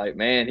people are like,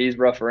 man, he's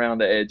rough around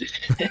the edges.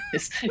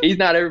 He's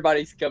not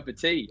everybody's cup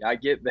of tea. I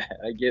get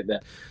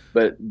that.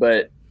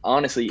 But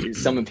honestly,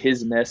 some of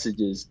his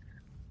messages,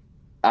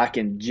 I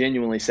can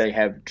genuinely say,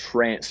 have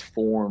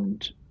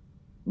transformed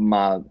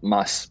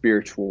my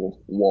spiritual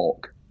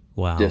walk.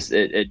 Wow. Just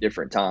at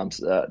different times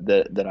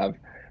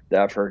that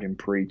that I've heard him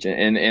preach,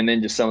 and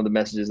then just some of the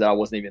messages that I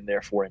wasn't even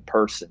there for in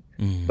person,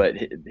 but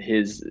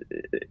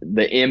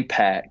the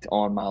impact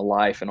on my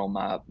life and on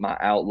my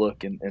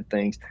outlook and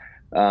things.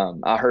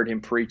 I heard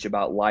him preach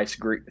about life's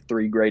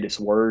three greatest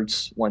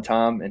words one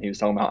time, and he was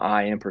talking about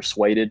 "I am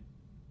persuaded."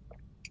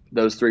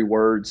 Those three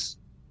words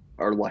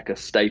are like a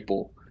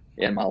staple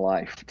in my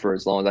life for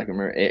as long as I can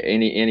remember.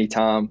 Any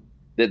time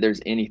that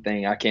there's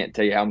anything, I can't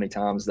tell you how many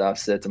times that I've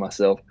said to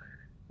myself,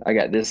 I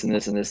got this and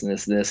this and this and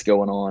this and this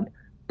going on,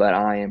 but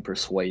I am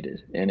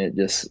persuaded. And it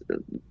just,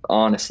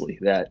 honestly,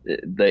 that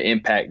the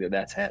impact that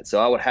that's had.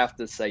 So I would have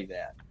to say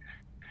that.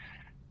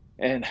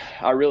 And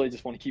I really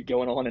just want to keep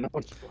going on and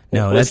on.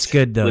 No, that's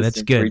good though.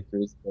 That's good.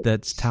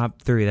 That's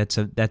top three.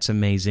 That's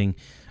amazing.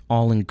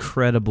 All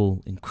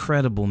incredible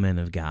men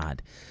of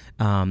God.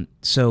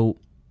 So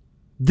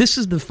this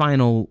is the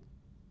final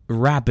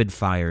rapid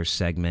fire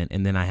segment,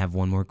 and then I have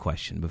one more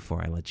question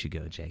before I let you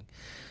go, Jake.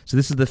 So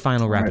this is the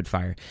final rapid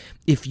fire.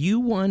 If you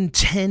won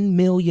 $10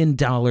 million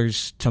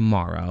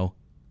tomorrow,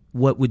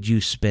 what would you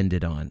spend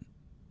it on?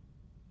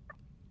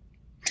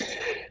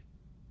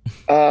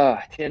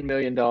 $10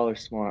 million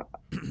tomorrow.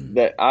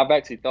 That I've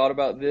actually thought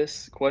about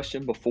this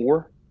question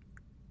before,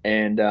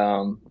 and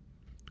of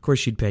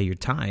course you'd pay your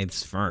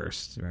tithes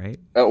first, right?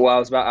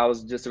 Well, I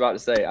was just about to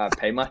say I'd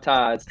pay my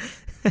tithes.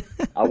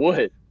 I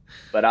would,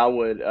 but I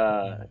would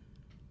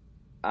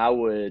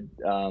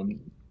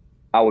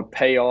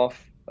pay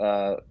off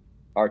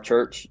our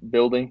church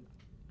building.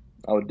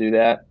 I would do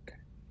that.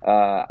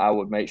 I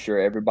would make sure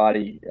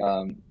everybody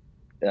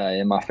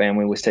in my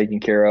family was taken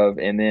care of,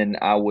 and then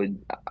I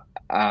would.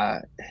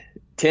 Now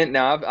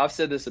I've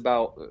said this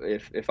about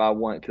if I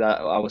want, because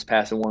I was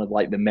passing one of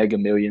like the Mega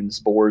Millions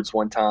boards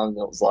one time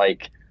that was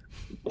like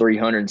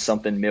 $300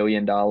 something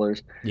million.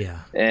 Yeah.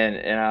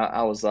 And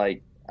I was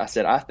like, I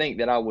said, I think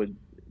that I would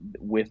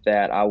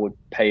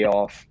pay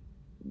off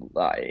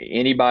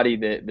anybody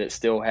that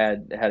still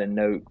had a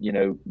note,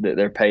 that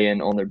they're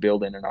paying on their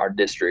building in our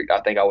district.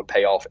 I think I would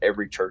pay off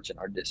every church in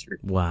our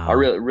district. Wow. I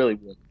really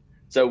would.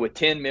 So with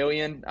 10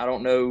 million, I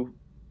don't know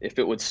if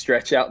it would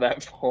stretch out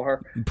that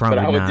far, Probably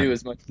but I would not. do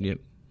as much as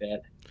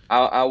that.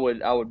 I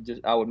would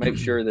make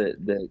sure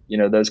that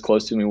those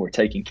close to me were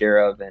taken care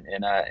of,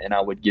 and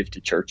I would give to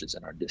churches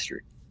in our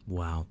district.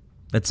 Wow,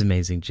 that's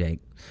amazing,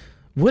 Jake.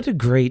 What a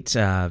great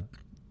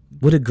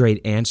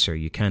answer.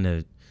 You kind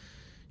of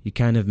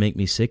make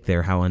me sick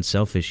there. How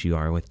unselfish you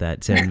are with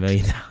that $10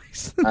 million.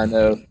 I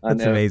know.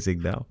 That's amazing,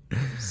 though.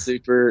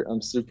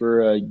 I'm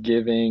super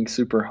giving,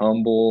 super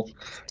humble.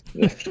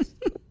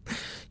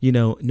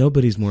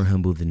 Nobody's more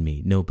humble than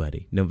me.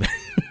 Nobody.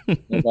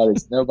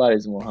 Nobody's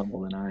more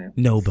humble than I am.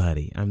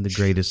 Nobody. I'm the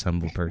greatest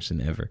humble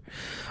person ever.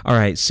 All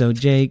right, so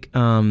Jake,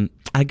 I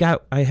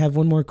have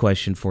one more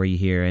question for you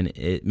here, and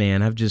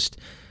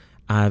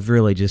I've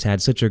really just had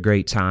such a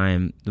great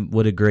time.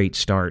 What a great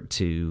start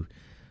to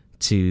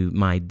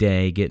my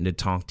day, getting to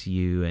talk to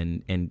you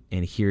and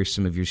hear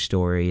some of your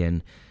story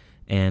and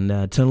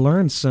to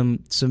learn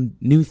some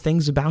new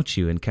things about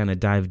you and kind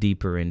of dive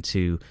deeper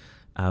into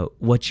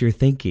what you're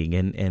thinking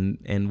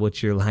and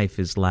what your life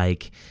is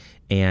like.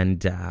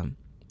 And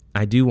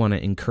I do want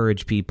to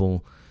encourage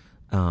people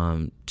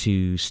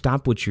to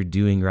stop what you're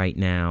doing right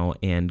now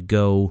and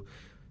go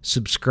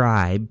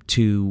subscribe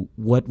to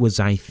What Was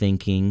I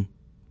Thinking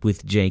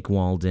with Jake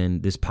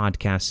Walden. This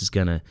podcast is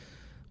going to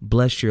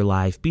bless your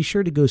life. Be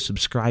sure to go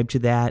subscribe to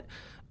that.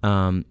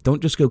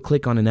 Don't just go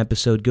click on an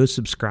episode. Go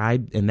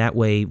subscribe, and that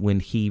way when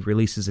he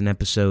releases an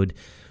episode,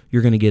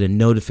 you're going to get a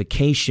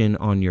notification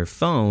on your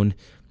phone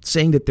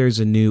saying that there's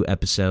a new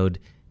episode.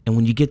 And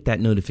when you get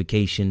that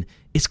notification,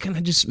 it's going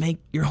to just make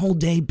your whole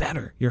day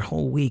better. Your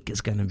whole week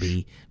is going to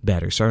be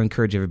better. So I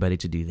encourage everybody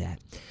to do that.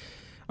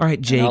 All right,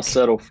 Jake. And I'll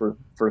settle for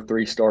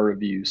 3-star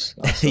reviews.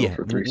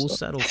 We'll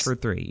settle for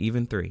 3,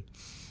 even 3.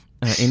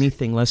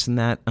 Anything less than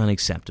that,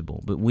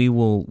 unacceptable. But we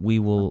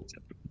will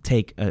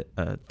take a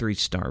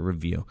 3-star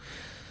review.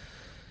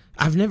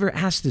 I've never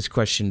asked this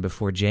question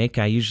before, Jake.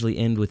 I usually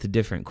end with a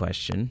different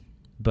question,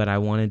 but I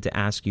wanted to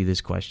ask you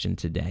this question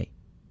today.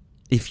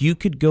 If you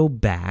could go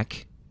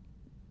back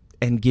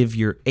and give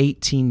your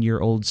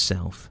 18-year-old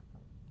self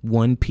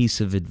one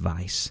piece of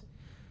advice,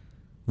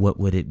 what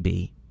would it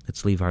be?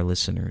 Let's leave our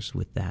listeners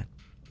with that.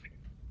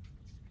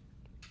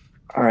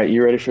 All right,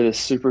 you ready for this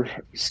super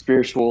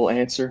spiritual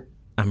answer?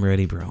 I'm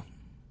ready, bro.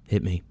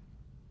 Hit me.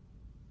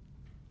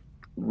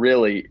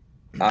 Really,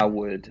 I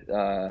would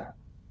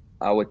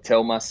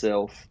tell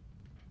myself,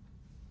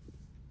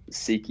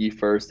 seek ye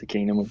first the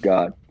kingdom of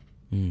God.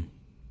 And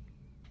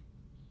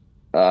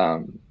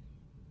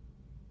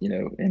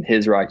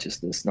his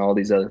righteousness and all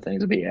these other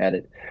things will be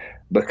added,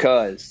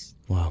 because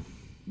wow,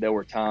 there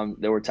were times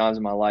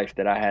in my life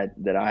that I had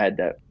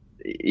that,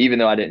 even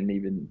though I didn't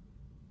even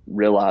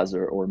realize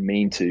or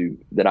mean to,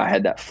 that I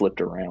had that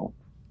flipped around.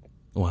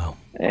 Wow.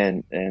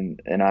 And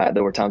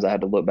there were times I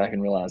had to look back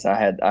and realize I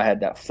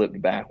had that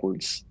flipped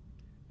backwards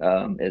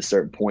at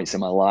certain points in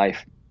my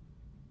life.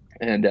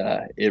 And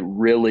it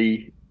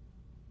really,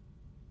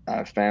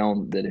 I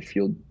found that if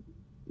you'll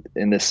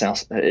and it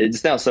sounds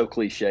so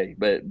cliche,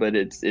 but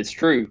it's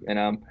true.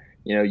 And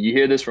you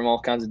hear this from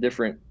all kinds of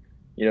different,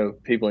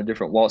 people in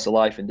different walks of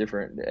life and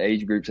different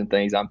age groups and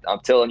things. I'm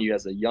telling you,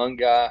 as a young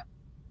guy,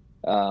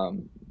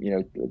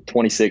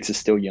 26 is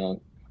still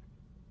young,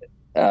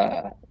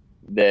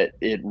 that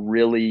it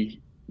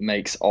really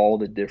makes all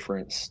the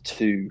difference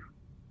to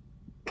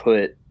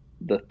put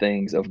the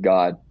things of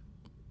God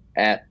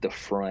at the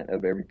front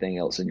of everything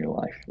else in your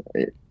life.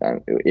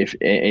 If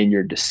in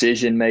your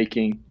decision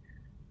making,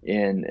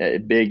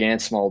 in big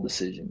and small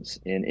decisions,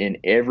 in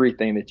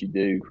everything that you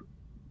do,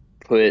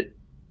 put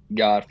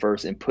God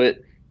first, and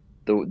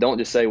don't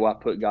just say, well, I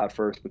put God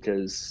first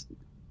because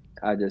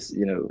I just,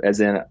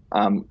 as in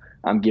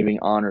I'm giving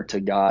honor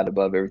to God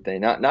above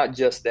everything. Not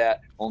just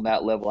that on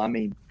that level. I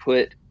mean,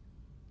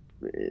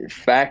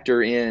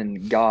 factor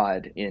in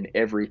God in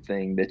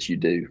everything that you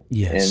do.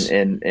 Yes.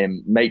 And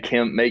make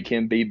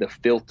him be the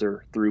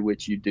filter through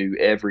which you do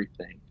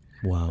everything.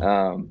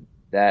 Wow.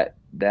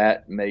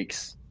 That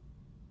makes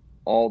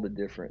all the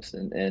difference.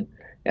 And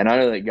I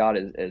know that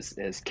God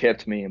has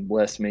kept me and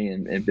blessed me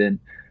and been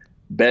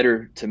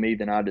better to me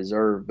than I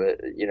deserve.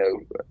 But,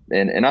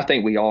 and I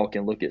think we all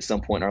can look at some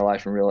point in our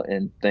life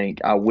and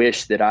think, I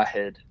wish that I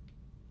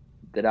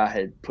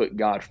had put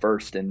God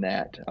first in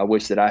that. I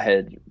wish that I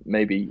had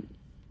maybe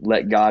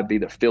let God be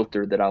the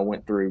filter that I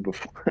went through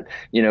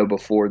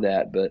before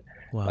that. But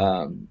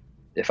wow.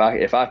 If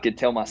I could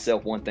tell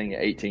myself one thing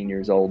at 18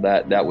 years old,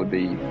 that would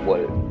be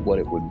what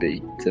it would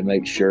be, to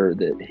make sure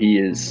that he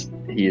is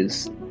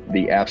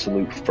the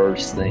absolute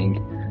first thing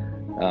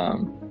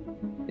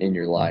in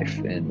your life,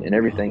 and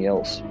everything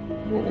else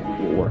will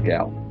work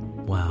out.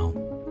 Wow.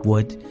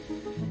 What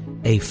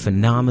a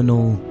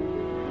phenomenal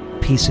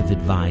piece of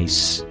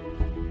advice.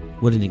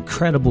 What an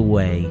incredible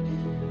way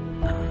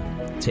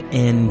to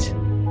end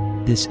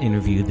this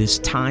interview. This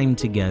time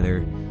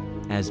together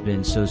has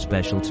been so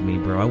special to me,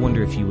 bro. I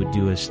wonder if you would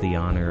do us the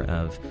honor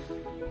of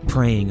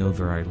praying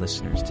over our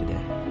listeners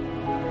today.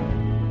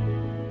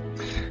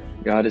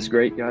 God is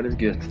great. God is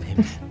good.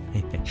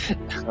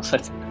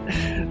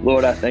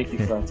 Lord, I thank you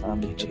for our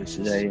time together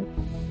today.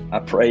 I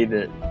pray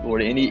that,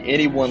 Lord,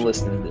 anyone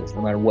listening to this,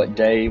 no matter what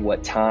day,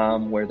 what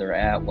time, where they're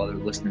at while they're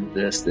listening to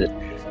this, that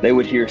they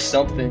would hear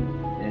something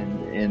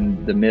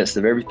in the midst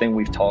of everything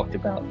we've talked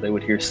about. They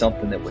would hear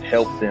something that would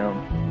help them,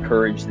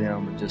 encourage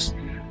them, and just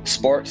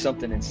spark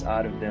something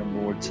inside of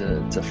them, Lord,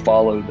 to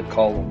follow the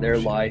call of their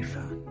life,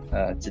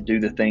 to do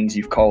the things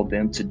you've called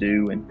them to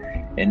do,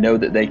 and know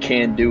that they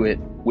can do it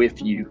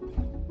with you.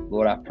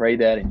 Lord, I pray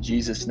that in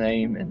Jesus'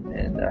 name,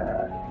 and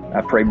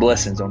I pray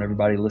blessings on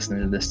everybody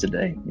listening to this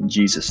today. In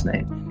Jesus'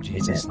 name. In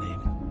Jesus'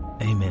 name.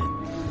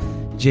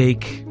 Amen.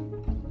 Jake,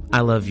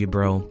 I love you,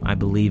 bro. I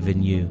believe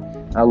in you.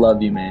 I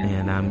love you,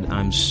 man. And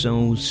I'm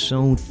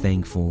so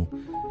thankful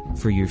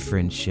for your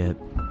friendship.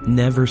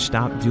 Never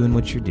stop doing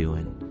what you're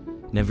doing.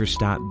 Never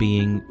stop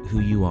being who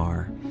you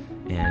are.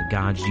 And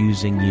God's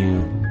using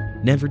you.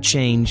 Never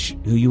change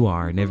who you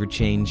are. Never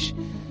change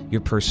your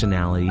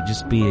personality.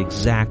 Just be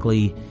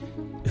exactly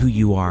who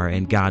you are,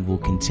 and God will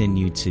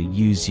continue to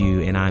use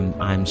you. And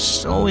I'm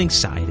so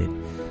excited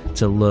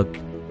to look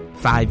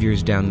 5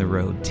 years down the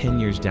road, 10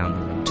 years down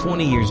the road,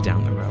 20 years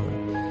down the road,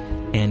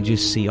 and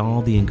just see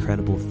all the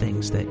incredible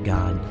things that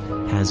God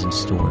has in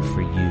store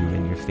for you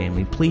and your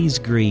family. Please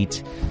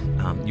greet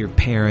your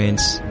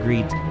parents,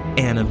 greet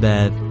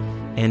Annabeth,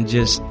 and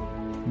just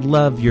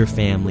love your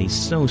family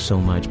so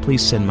much.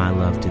 Please send my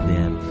love to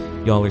them.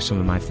 Y'all are some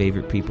of my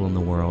favorite people in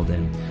the world,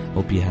 and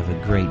hope you have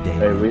a great day.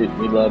 Hey,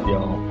 we love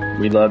y'all.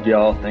 We love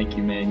y'all. Thank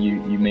you, man. You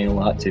mean a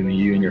lot to me,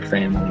 you and your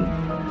family,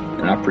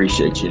 and I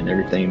appreciate you and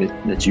everything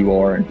that you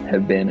are and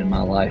have been in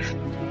my life.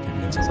 That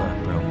means a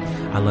lot, bro.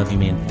 I love you,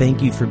 man.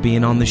 Thank you for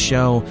being on the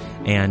show,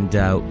 and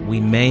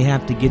we may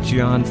have to get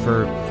you on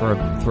for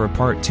a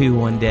part 2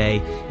 one day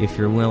if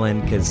you're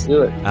willing, because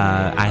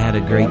I had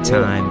a great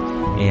time.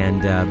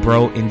 And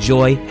bro,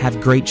 enjoy. Have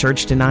great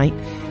church tonight,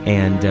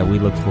 and we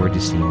look forward to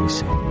seeing you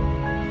soon.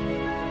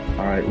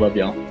 All right, love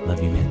y'all.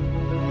 Love you, man.